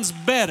 10 times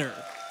better?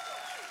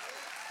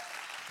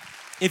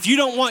 If you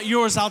don't want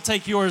yours, I'll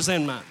take yours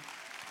and mine.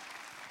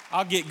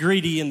 I'll get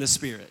greedy in the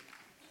spirit.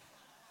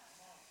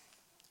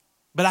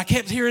 But I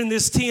kept hearing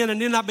this 10, and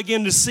then I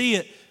began to see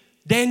it.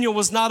 Daniel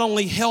was not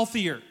only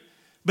healthier,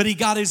 but he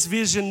got his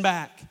vision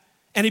back,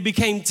 and he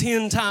became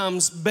 10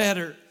 times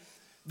better.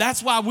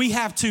 That's why we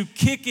have to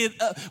kick it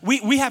up.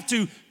 We have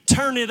to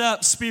turn it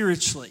up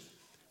spiritually.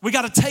 We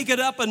got to take it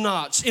up a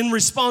notch in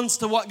response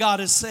to what God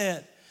has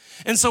said.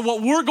 And so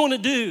what we're going to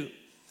do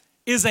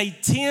is a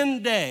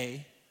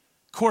 10-day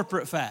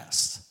corporate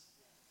fast.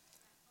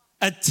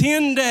 A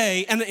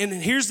 10-day, and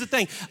here's the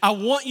thing. I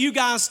want you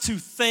guys to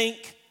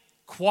think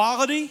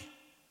quality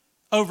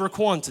over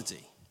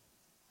quantity.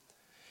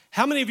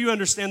 How many of you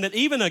understand that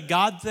even a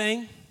God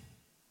thing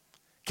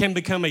can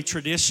become a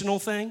traditional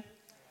thing?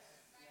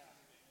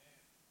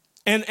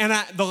 And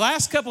the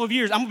last couple of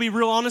years, I'm going to be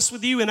real honest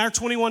with you, in our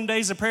 21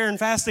 days of prayer and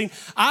fasting,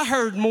 I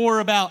heard more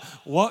about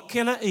what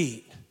can I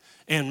eat?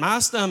 And my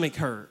stomach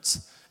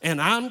hurts.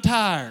 And I'm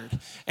tired.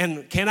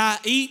 And can I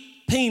eat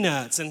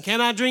peanuts? And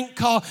can I drink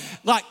coffee?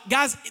 Like,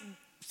 guys,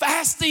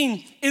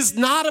 fasting is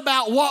not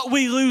about what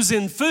we lose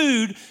in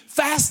food.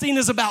 Fasting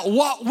is about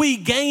what we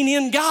gain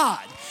in God.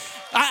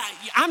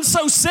 I'm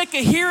so sick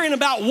of hearing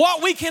about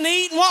what we can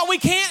eat and what we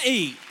can't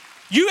eat.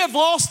 You have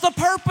lost the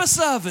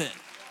purpose of it.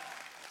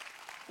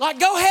 Like,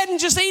 go ahead and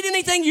just eat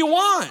anything you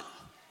want.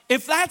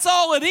 If that's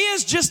all it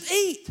is, just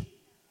eat.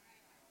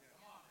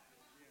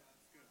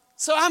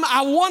 So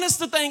I want us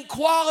to think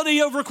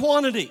quality over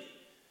quantity.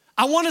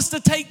 I want us to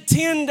take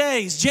 10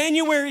 days,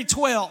 January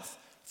 12th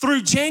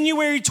through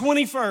January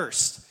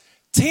 21st.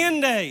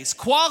 10 days,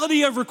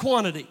 quality over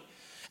quantity.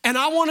 And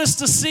I want us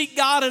to seek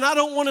God, and I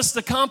don't want us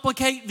to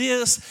complicate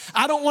this.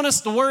 I don't want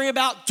us to worry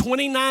about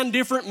 29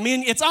 different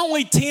menus. It's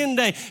only 10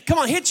 days. Come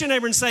on, hit your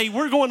neighbor and say,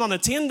 we're going on a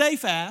 10-day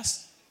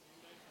fast.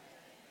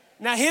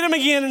 Now hit him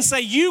again and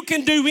say, you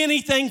can do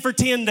anything for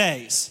 10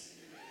 days.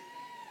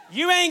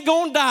 You ain't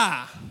gonna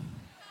die.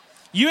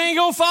 You ain't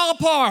gonna fall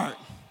apart.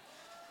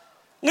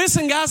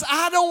 Listen, guys,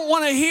 I don't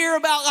want to hear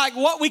about like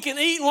what we can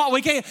eat and what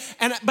we can't.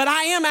 But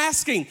I am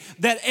asking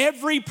that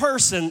every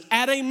person,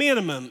 at a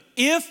minimum,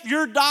 if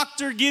your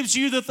doctor gives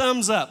you the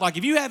thumbs up, like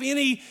if you have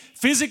any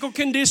physical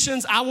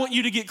conditions, I want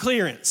you to get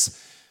clearance.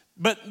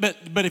 But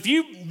if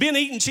you've been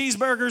eating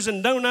cheeseburgers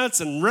and donuts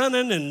and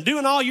running and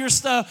doing all your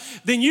stuff,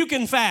 then you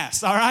can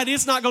fast, all right?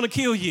 It's not going to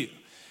kill you.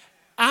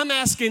 I'm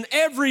asking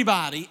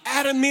everybody,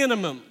 at a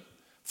minimum,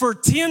 for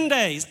 10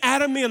 days,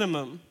 at a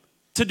minimum,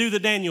 to do the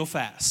Daniel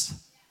fast.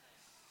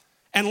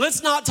 And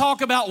let's not talk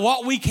about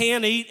what we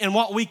can eat and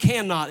what we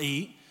cannot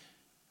eat.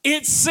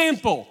 It's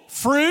simple.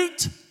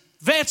 Fruit,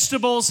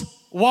 vegetables,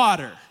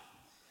 water.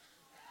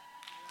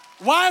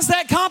 Why is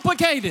that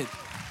complicated?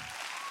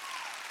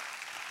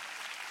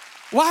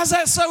 Why is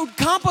that so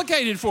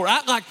complicated for?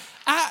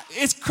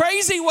 It's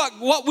crazy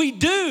what we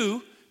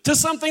do to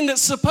something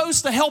that's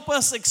supposed to help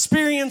us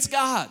experience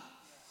God.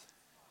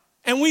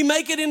 And we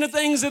make it into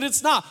things that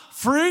it's not.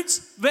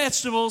 Fruits,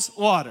 vegetables,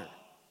 water.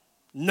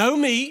 No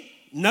meat.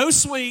 No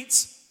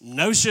sweets,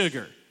 no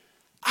sugar.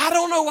 I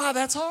don't know why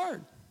that's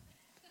hard.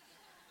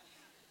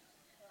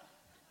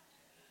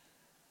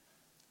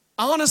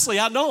 Honestly,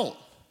 I don't.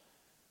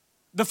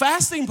 The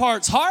fasting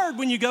part's hard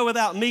when you go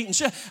without meat and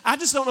sugar. I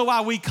just don't know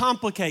why we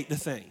complicate the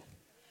thing.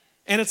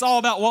 And it's all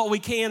about what we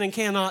can and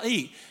cannot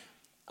eat.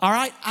 All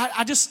right,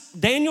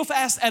 Daniel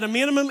fast at a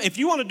minimum. If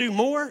you want to do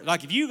more,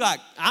 like if you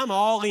I'm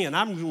all in,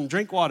 I'm going to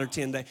drink water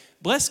 10 days.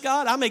 Bless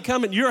God, I may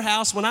come at your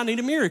house when I need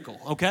a miracle,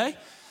 okay?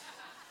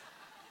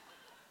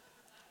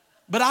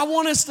 But I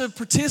want us to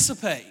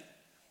participate.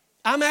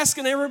 I'm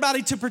asking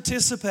everybody to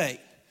participate.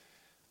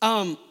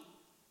 And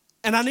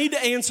I need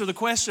to answer the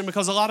question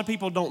because a lot of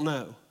people don't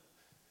know.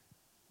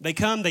 They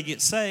come, they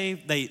get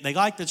saved, they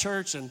like the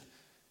church, and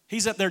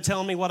he's up there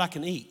telling me what I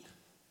can eat.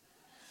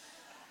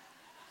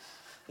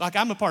 Like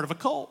I'm a part of a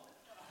cult.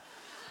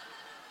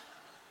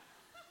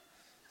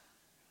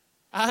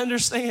 I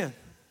understand.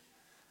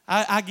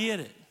 I get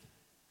it.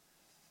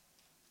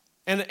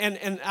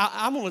 And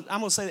I'm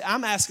gonna say that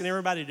I'm asking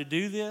everybody to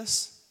do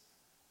this,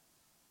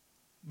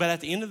 but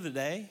at the end of the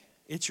day,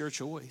 it's your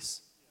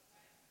choice.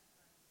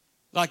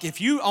 Like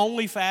if you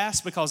only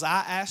fast because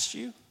I asked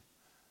you,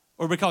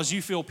 or because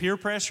you feel peer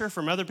pressure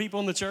from other people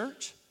in the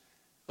church,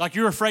 like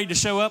you're afraid to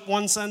show up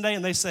one Sunday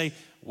and they say,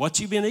 "What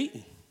you been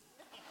eating?"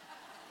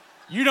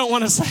 You don't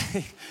want to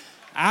say,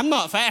 I'm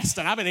not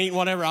fasting. I've been eating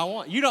whatever I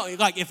want. You don't,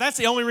 like, if that's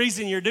the only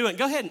reason you're doing it,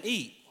 go ahead and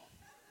eat.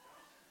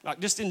 Like,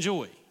 just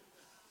enjoy.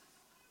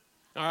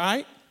 All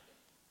right?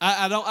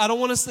 I don't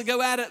want us to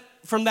go at it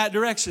from that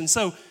direction.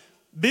 So,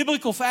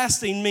 biblical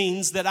fasting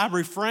means that I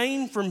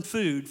refrain from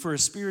food for a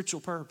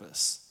spiritual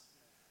purpose.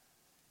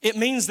 It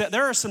means that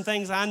there are some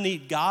things I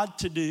need God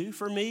to do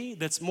for me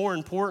that's more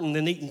important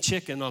than eating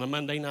chicken on a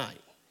Monday night.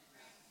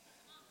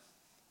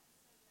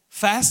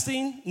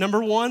 Fasting,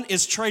 number one,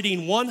 is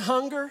trading one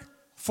hunger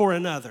for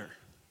another.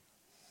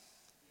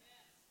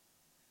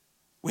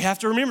 We have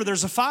to remember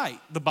there's a fight.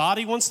 The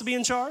body wants to be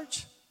in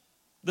charge,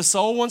 the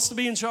soul wants to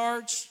be in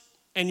charge,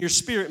 and your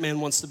spirit man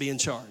wants to be in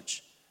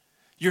charge.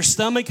 Your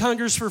stomach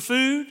hungers for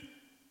food,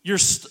 your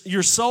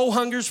soul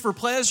hungers for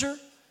pleasure,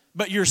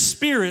 but your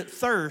spirit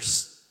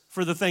thirsts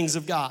for the things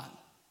of God.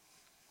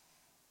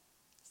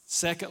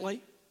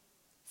 Secondly,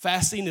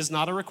 fasting is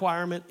not a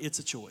requirement, it's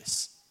a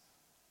choice.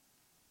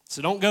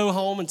 So don't go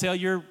home and tell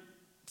your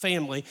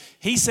family,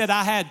 he said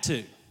I had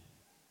to.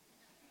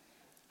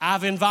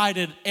 I've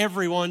invited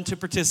everyone to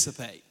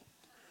participate.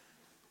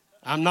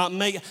 I'm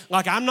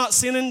not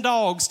sending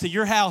dogs to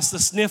your house to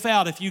sniff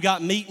out if you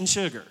got meat and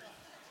sugar.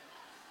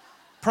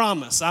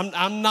 Promise,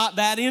 I'm not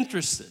that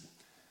interested.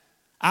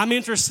 I'm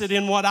interested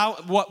in what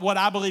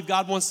I believe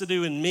God wants to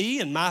do in me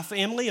and my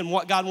family and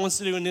what God wants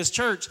to do in this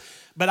church,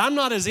 but I'm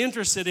not as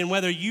interested in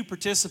whether you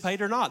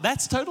participate or not.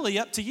 That's totally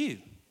up to you.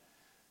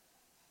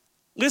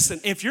 Listen,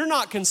 if you're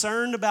not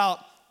concerned about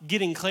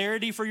getting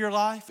clarity for your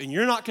life and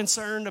you're not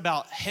concerned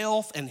about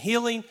health and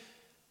healing,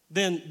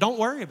 then don't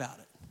worry about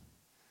it.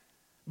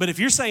 But if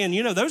you're saying,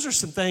 those are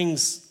some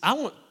things I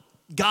want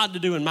God to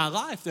do in my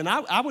life, then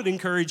I would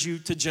encourage you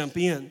to jump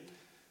in.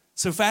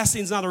 So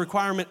fasting is not a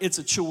requirement, it's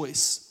a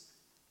choice.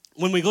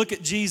 When we look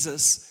at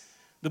Jesus,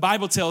 the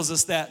Bible tells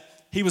us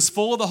that he was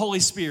full of the Holy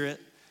Spirit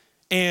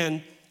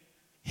and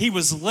he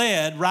was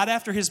led right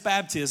after his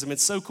baptism.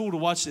 It's so cool to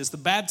watch this. The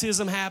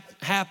baptism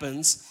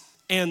happens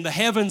and the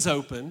heavens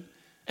open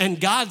and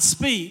God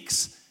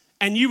speaks,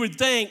 and you would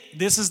think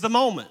this is the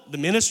moment. The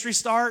ministry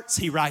starts,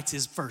 he writes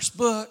his first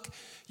book,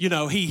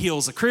 he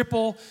heals a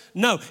cripple.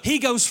 No, he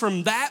goes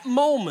from that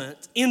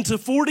moment into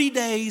 40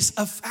 days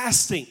of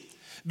fasting.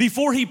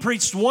 Before he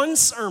preached one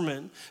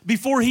sermon,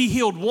 before he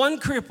healed one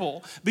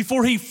cripple,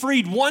 before he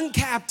freed one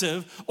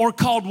captive or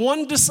called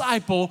one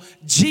disciple,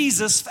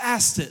 Jesus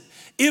fasted.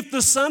 If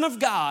the Son of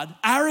God,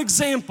 our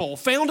example,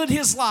 founded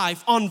his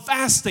life on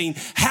fasting,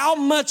 how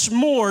much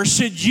more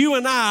should you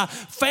and I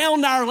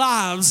found our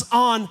lives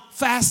on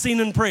fasting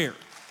and prayer?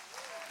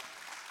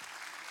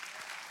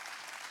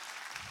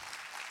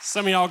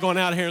 Some of y'all going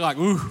out here like,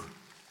 ooh,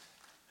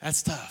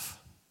 that's tough.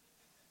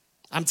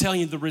 I'm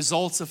telling you, the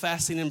results of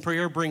fasting and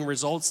prayer bring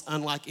results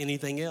unlike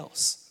anything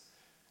else.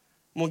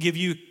 I'm going to give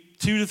you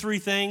 2 to 3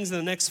 things in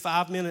the next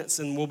 5 minutes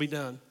and we'll be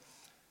done.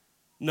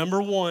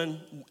 Number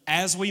one,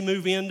 as we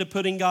move into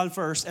putting God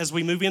first, as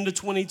we move into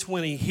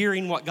 2020,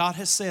 hearing what God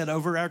has said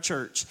over our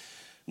church,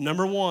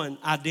 number one,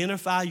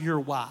 identify your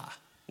why.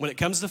 When it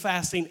comes to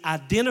fasting,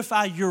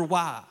 identify your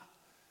why.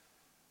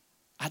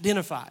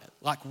 Identify it.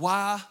 Like,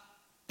 why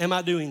am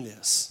I doing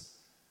this?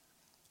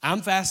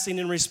 I'm fasting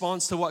in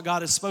response to what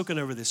God has spoken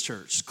over this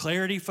church.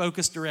 Clarity,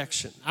 focus,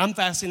 direction. I'm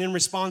fasting in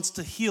response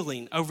to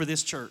healing over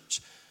this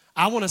church.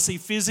 I want to see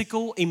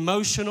physical,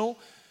 emotional.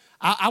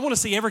 I want to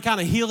see every kind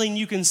of healing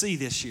you can see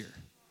this year.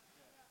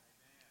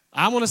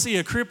 I want to see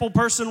a crippled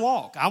person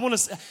walk. I want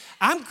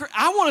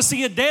to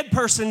see a dead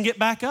person get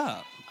back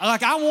up.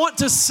 Like, I want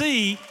to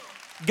see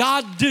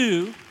God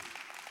do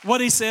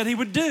what he said he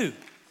would do.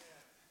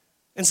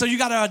 And so you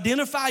got to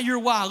identify your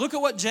why. Look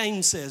at what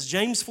James says.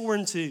 James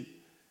 4:2.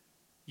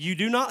 You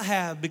do not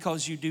have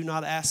because you do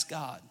not ask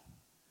God.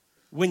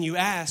 When you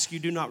ask, you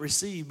do not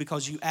receive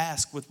because you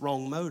ask with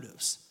wrong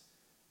motives,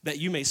 that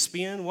you may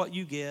spend what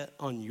you get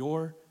on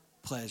your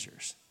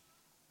pleasures.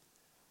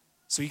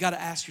 So you got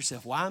to ask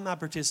yourself, why am I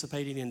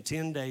participating in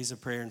 10 days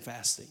of prayer and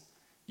fasting?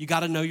 You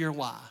got to know your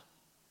why.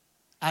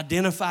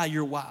 Identify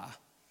your why.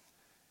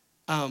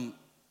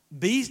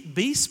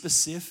 Be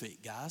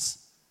specific, guys.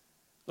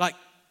 Like,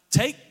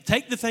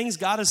 take the things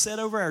God has said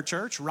over our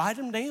church, write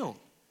them down.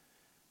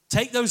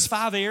 Take those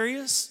 5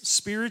 areas,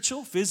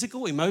 spiritual,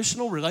 physical,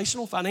 emotional,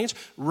 relational, financial,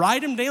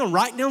 write them down.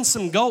 Write down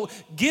some goals.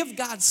 Give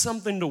God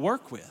something to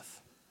work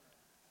with.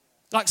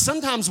 Like,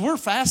 sometimes we're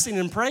fasting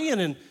and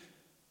praying, and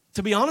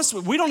to be honest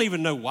with you, we don't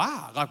even know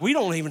why. Like, we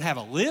don't even have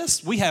a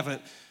list. We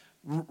haven't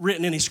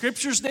written any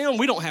scriptures down.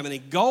 We don't have any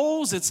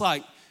goals. It's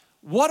like,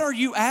 what are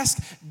you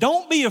asking?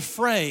 Don't be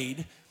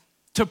afraid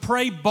to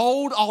pray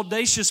bold,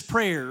 audacious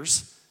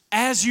prayers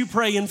as you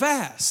pray and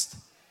fast.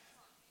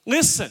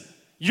 Listen,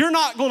 you're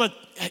not going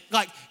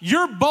to,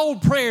 your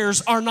bold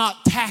prayers are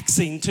not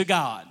taxing to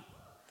God.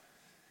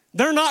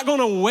 They're not going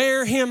to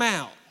wear him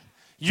out.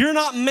 You're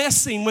not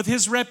messing with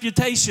his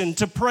reputation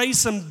to pray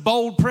some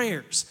bold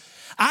prayers.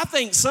 I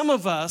think some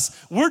of us,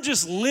 we're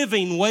just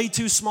living way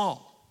too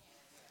small.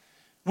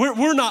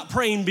 We're not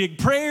praying big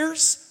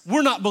prayers.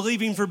 We're not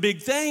believing for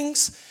big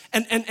things.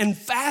 And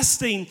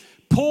fasting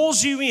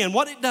pulls you in.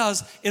 What it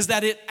does is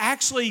that it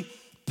actually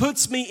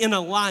puts me in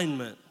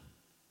alignment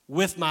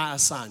with my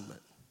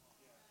assignment.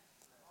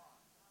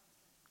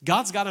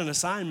 God's got an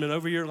assignment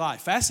over your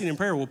life. Fasting and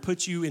prayer will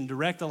put you in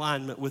direct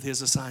alignment with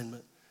his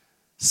assignment.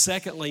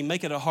 Secondly,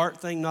 make it a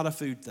heart thing, not a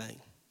food thing.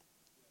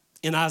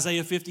 In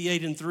Isaiah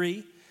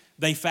 58:3,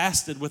 they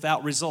fasted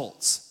without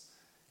results.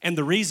 And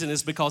the reason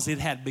is because it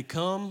had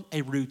become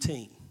a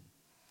routine.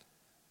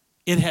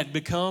 It had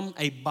become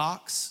a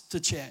box to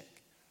check.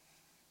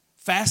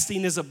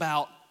 Fasting is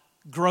about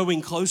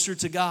growing closer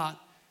to God.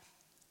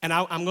 And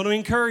I'm going to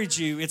encourage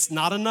you, it's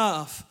not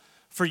enough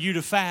for you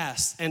to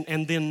fast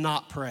and then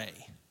not pray.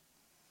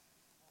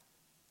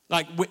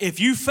 Like if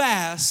you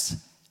fast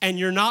and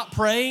you're not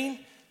praying,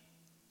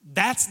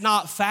 that's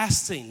not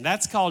fasting.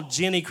 That's called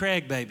Jenny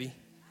Craig, baby.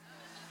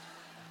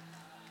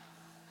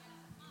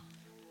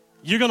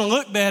 You're going to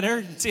look better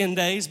in 10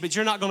 days, but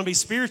you're not going to be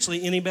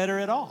spiritually any better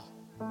at all.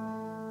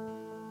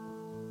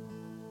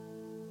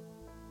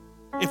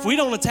 If we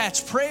don't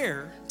attach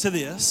prayer to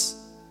this,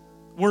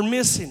 we're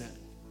missing it.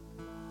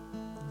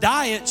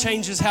 Diet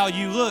changes how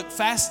you look.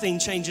 Fasting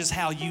changes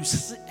how you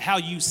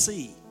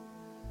see.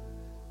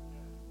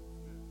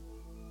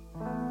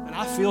 And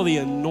I feel the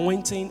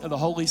anointing of the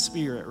Holy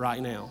Spirit right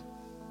now.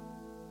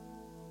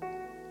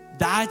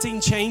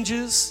 Dieting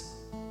changes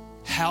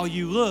how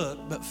you look,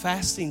 but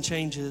fasting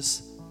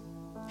changes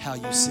how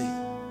you see.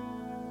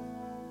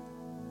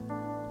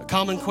 A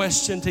common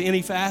question to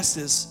any fast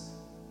is,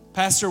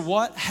 Pastor,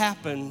 what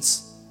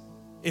happens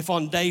if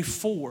on day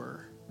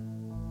 4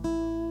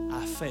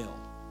 I fail?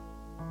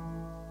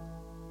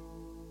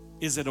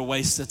 Is it a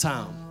waste of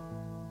time?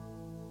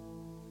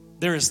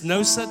 There is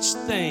no such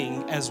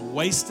thing as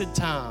wasted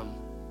time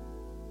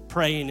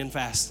praying and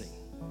fasting.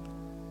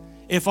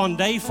 If on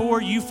day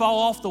 4 you fall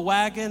off the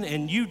wagon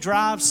and you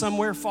drive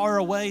somewhere far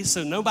away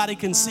so nobody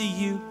can see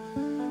you,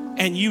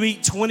 and you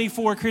eat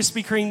 24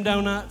 Krispy Kreme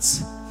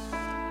donuts,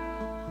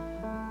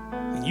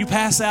 and you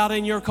pass out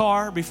in your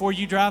car before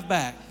you drive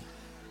back,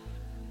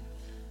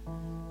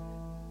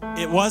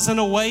 it wasn't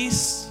a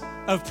waste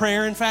of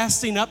prayer and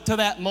fasting up to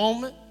that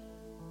moment.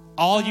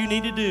 All you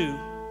need to do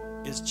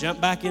is jump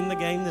back in the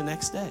game the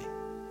next day.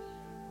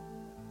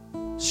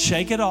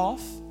 Shake it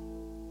off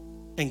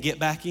and get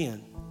back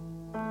in.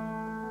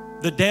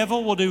 The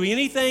devil will do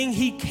anything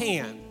he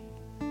can.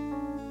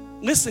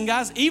 Listen,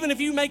 guys, even if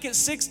you make it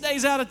 6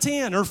 days out of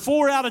 10 or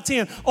 4 out of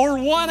 10 or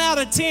 1 out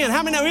of 10,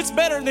 how many know it's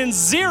better than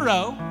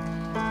 0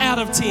 out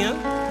of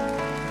 10?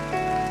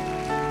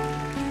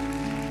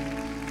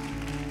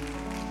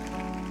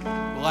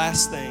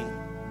 Last thing,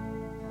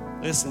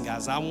 listen,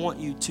 guys, I want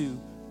you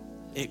to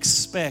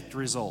expect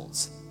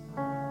results.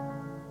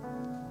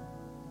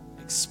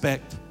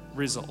 Expect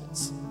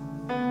results.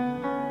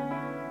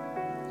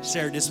 I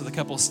shared this with a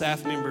couple of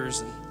staff members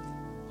and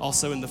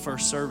also in the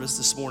first service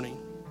this morning.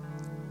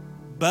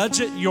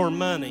 Budget your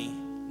money,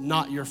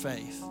 not your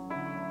faith.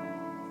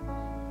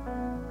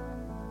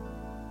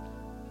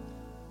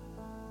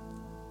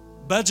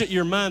 Budget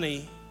your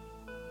money,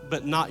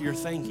 but not your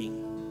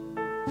thinking.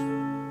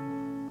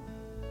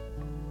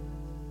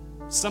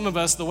 Some of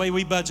us, the way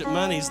we budget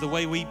money is the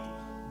way we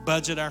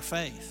budget our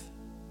faith,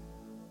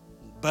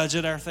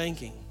 budget our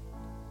thinking.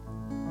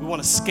 We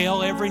want to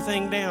scale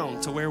everything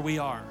down to where we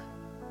are.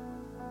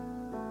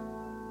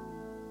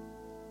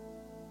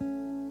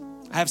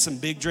 I have some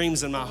big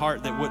dreams in my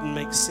heart that wouldn't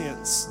make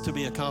sense to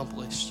be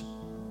accomplished.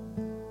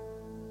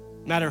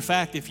 Matter of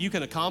fact, if you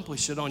can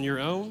accomplish it on your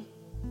own,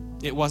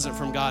 it wasn't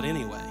from God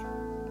anyway.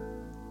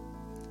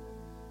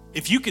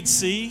 If you could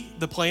see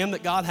the plan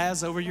that God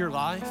has over your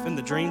life and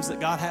the dreams that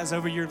God has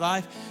over your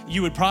life,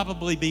 you would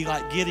probably be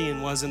like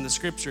Gideon was in the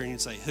scripture, and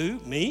you'd say, who?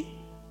 Me?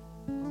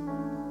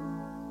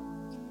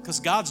 Because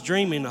God's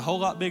dreaming a whole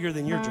lot bigger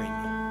than you're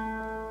dreaming.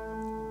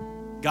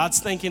 God's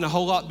thinking a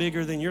whole lot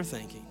bigger than you're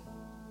thinking.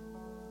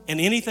 And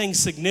anything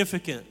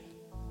significant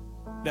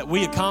that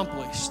we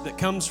accomplish that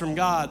comes from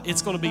God,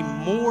 it's going to be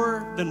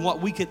more than what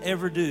we could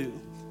ever do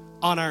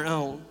on our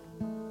own.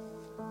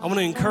 I want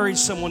to encourage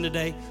someone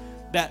today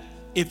that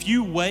if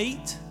you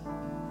wait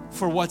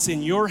for what's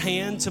in your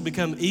hand to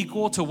become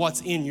equal to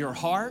what's in your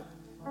heart,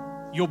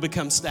 you'll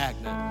become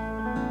stagnant.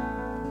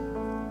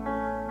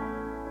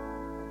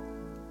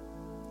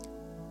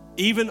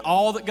 Even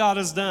all that God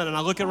has done, and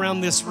I look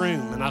around this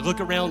room, and I look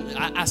around,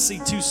 I see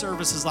 2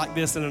 services like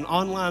this and an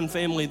online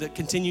family that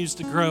continues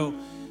to grow.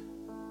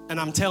 And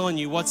I'm telling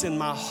you, what's in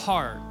my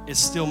heart is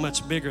still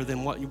much bigger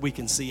than what we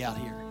can see out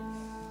here.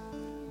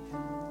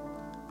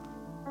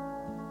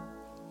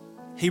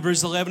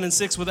 Hebrews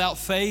 11:6, without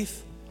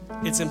faith,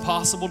 it's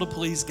impossible to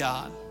please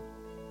God.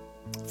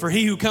 For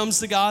he who comes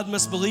to God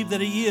must believe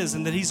that he is,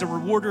 and that he's a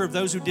rewarder of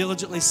those who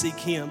diligently seek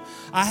him.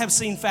 I have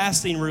seen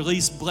fasting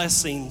release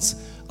blessings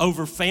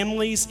over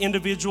families,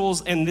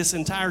 individuals, and this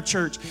entire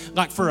church,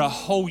 like for a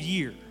whole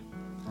year.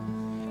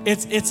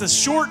 It's a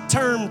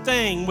short-term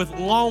thing with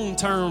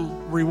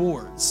long-term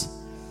rewards.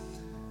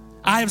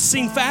 I have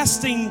seen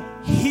fasting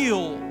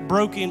heal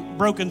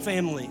broken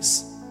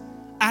families.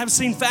 I have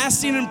seen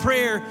fasting and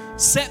prayer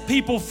set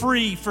people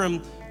free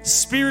from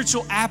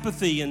spiritual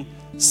apathy and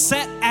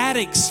set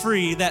addicts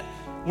free that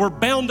were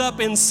bound up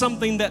in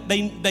something that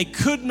they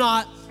could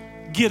not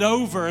get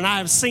over, and I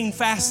have seen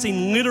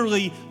fasting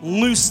literally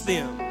loose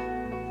them.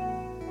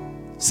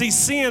 See,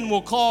 sin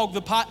will clog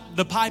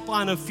the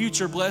pipeline of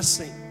future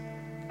blessing,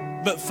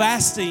 but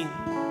fasting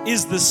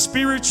is the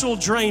spiritual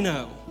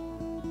Drano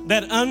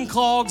that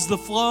unclogs the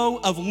flow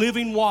of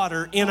living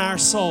water in our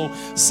soul.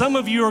 Some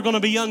of you are going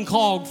to be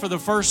unclogged for the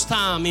first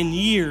time in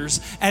years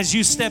as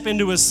you step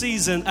into a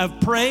season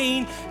of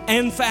praying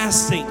and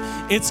fasting.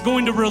 It's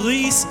going to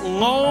release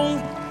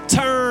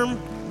long-term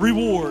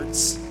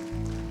rewards.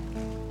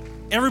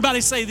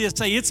 Everybody say this.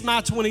 Say, it's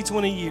my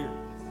 2020 year.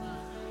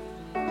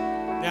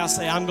 Now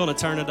say, I'm going to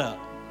turn it up.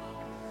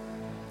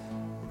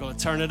 We're going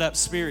to turn it up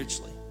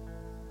spiritually.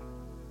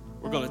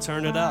 We're going to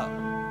turn it up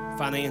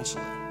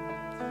financially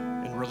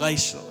and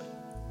relationally,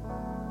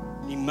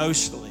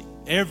 emotionally,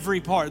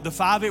 every part. The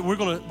 5 we're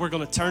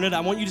going to turn it. I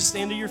want you to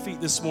stand to your feet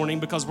this morning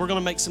because we're going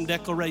to make some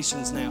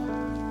declarations now.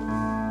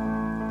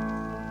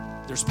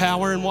 There's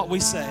power in what we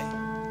say,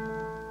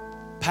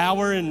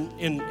 power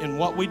in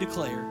what we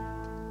declare.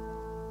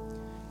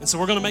 And so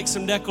we're going to make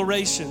some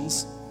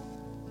declarations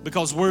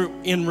because we're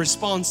in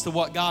response to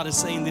what God is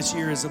saying this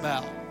year is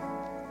about.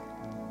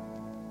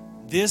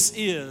 This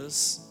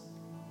is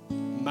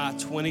my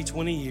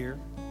 2020 year,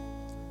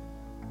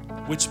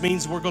 which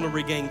means we're going to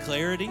regain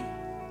clarity,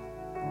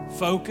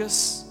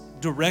 focus,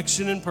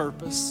 direction, and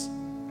purpose.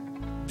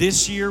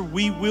 This year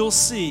we will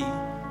see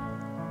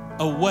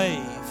a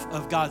wave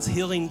of God's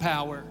healing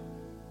power,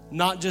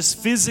 not just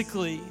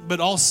physically, but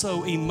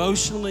also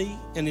emotionally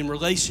and in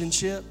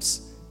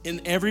relationships.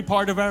 In every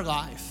part of our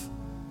life,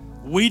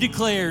 we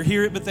declare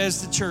here at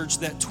Bethesda Church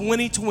that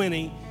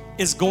 2020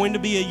 is going to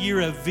be a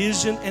year of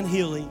vision and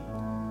healing.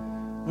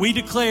 We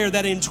declare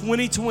that in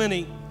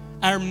 2020,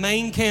 our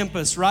main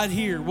campus right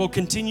here will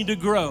continue to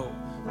grow,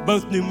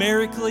 both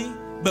numerically,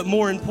 but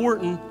more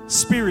important,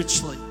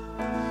 spiritually.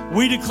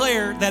 We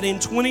declare that in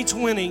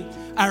 2020,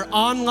 our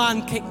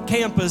online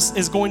campus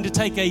is going to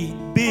take a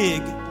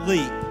big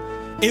leap.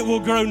 It will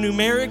grow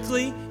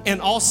numerically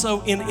and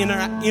also in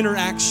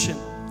interaction.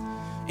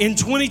 In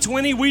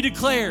 2020, we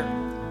declare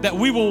that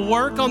we will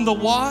work on the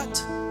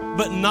what,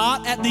 but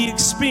not at the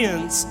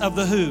expense of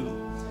the who.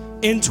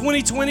 In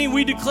 2020,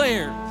 we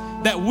declare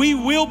that we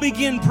will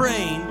begin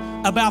praying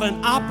about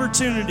an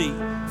opportunity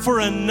for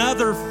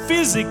another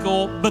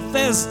physical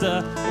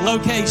Bethesda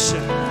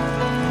location.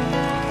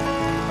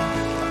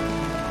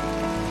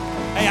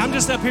 Hey, I'm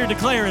just up here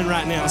declaring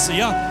right now, so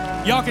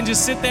y'all can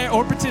just sit there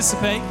or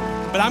participate,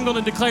 but I'm going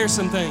to declare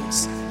some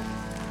things.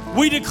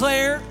 We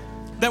declare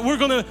that we're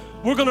going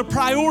to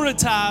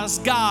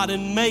prioritize God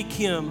and make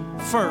Him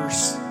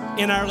first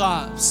in our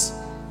lives.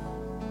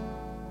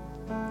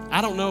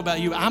 I don't know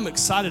about you, I'm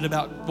excited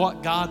about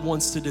what God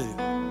wants to do.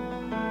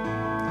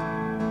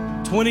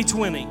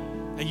 2020,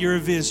 a year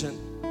of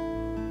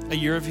vision, a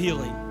year of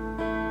healing,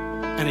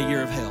 and a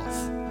year of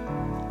health.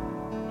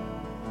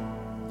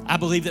 I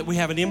believe that we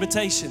have an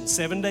invitation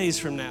 7 days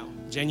from now,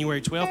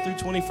 January 12th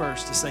through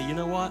 21st, to say, you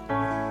know what?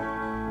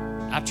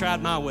 I've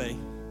tried my way.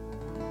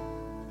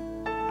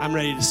 I'm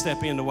ready to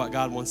step into what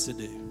God wants to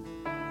do,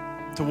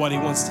 to what He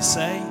wants to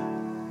say.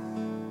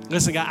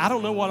 Listen, God, I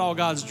don't know what all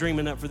God's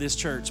dreaming up for this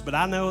church, but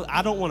I know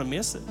I don't want to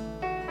miss it.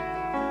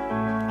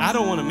 I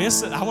don't want to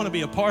miss it. I want to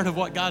be a part of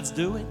what God's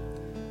doing.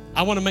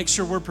 I want to make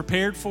sure we're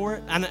prepared for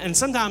it. And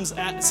sometimes,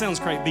 it sounds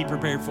great, be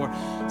prepared for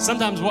it.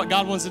 Sometimes what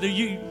God wants to do,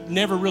 you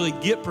never really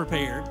get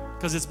prepared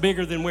because it's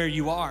bigger than where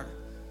you are.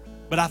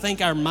 But I think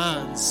our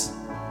minds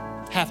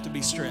have to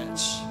be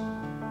stretched.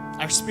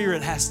 Our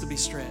spirit has to be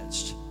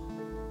stretched.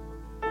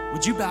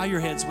 Would you bow your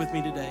heads with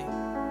me today?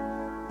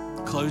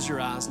 Close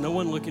your eyes. No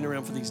one looking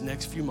around for these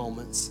next few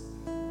moments.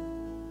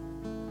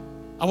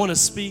 I want to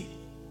speak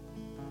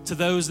to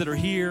those that are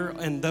here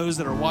and those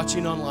that are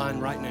watching online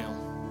right now.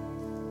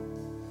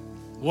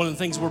 One of the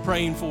things we're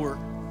praying for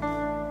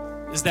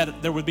is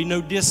that there would be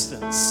no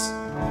distance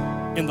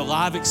in the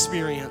live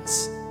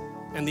experience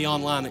and the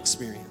online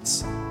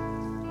experience.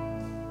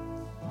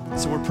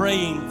 So we're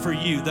praying for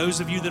you, those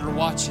of you that are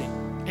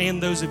watching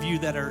and those of you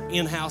that are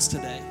in-house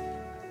today.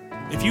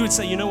 If you would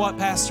say, you know what,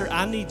 Pastor,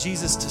 I need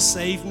Jesus to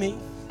save me,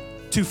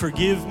 to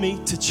forgive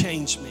me, to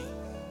change me.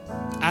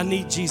 I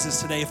need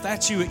Jesus today. If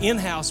that's you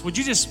in-house, would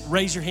you just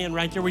raise your hand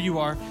right there where you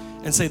are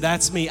and say,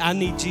 that's me. I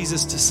need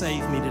Jesus to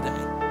save me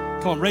today.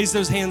 Come on, raise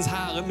those hands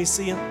high. Let me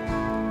see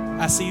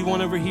them. I see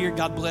one over here.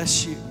 God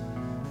bless you.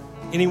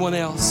 Anyone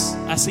else?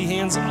 I see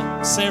hands,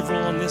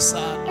 several on this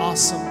side.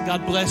 Awesome.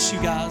 God bless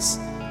you guys.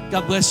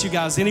 God bless you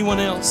guys. Anyone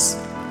else?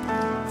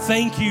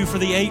 Thank you for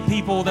the 8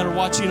 people that are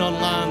watching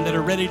online that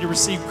are ready to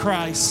receive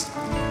Christ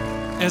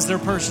as their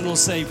personal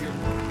Savior.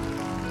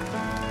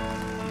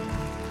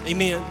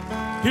 Amen.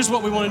 Here's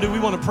what we want to do. We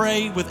want to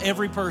pray with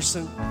every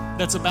person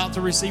that's about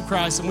to receive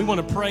Christ, and we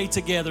want to pray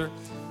together.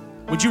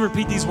 Would you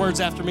repeat these words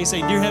after me?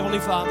 Say, Dear Heavenly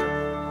Father,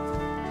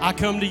 I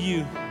come to you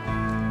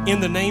in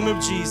the name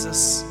of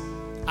Jesus.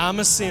 I'm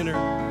a sinner.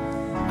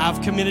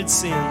 I've committed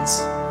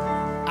sins.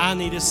 I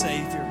need a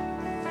Savior.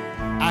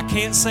 I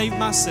can't save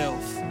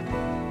myself.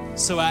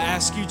 So I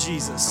ask you,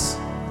 Jesus,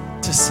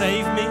 to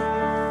save me,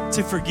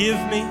 to forgive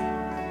me,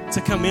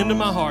 to come into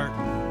my heart,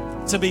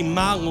 to be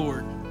my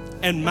Lord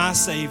and my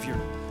Savior.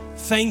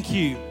 Thank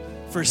you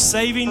for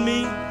saving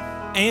me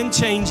and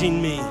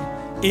changing me.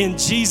 In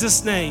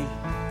Jesus' name,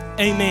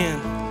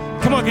 amen.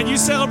 Come on, can you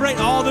celebrate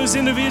all those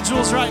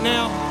individuals right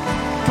now?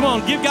 Come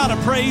on, give God a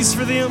praise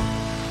for them.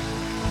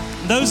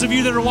 Those of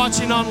you that are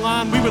watching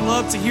online, we would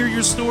love to hear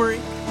your story.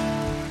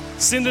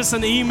 Send us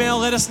an email.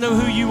 Let us know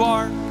who you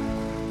are.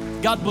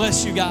 God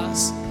bless you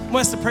guys. I'm going to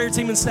ask the prayer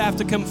team and staff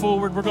to come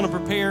forward. We're going to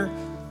prepare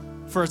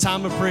for a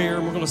time of prayer,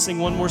 and we're going to sing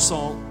one more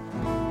song.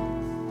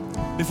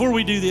 Before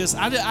we do this,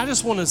 I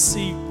just want to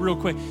see real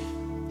quick,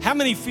 how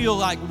many feel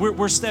like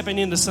we're stepping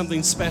into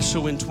something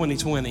special in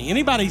 2020?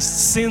 Anybody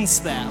sense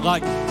that?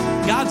 Like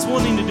God's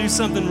wanting to do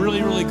something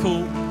really, really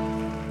cool?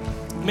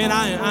 Man,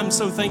 I'm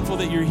so thankful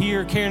that you're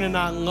here. Karen and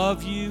I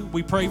love you.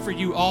 We pray for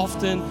you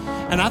often.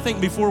 And I think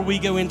before we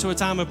go into a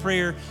time of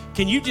prayer,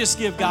 can you just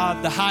give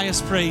God the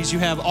highest praise you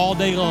have all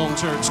day long,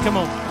 church? Come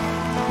on.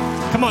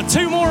 Come on,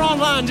 2 more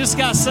online just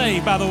got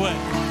saved, by the way.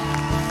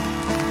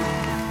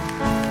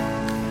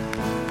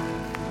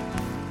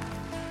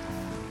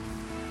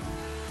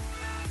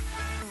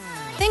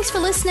 Thanks for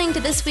listening to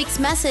this week's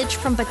message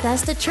from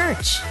Bethesda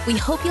Church. We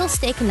hope you'll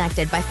stay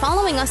connected by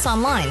following us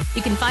online.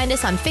 You can find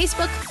us on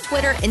Facebook,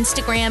 Twitter,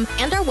 Instagram,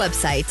 and our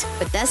website,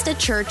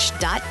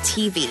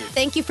 BethesdaChurch.tv.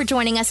 Thank you for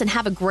joining us and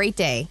have a great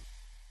day.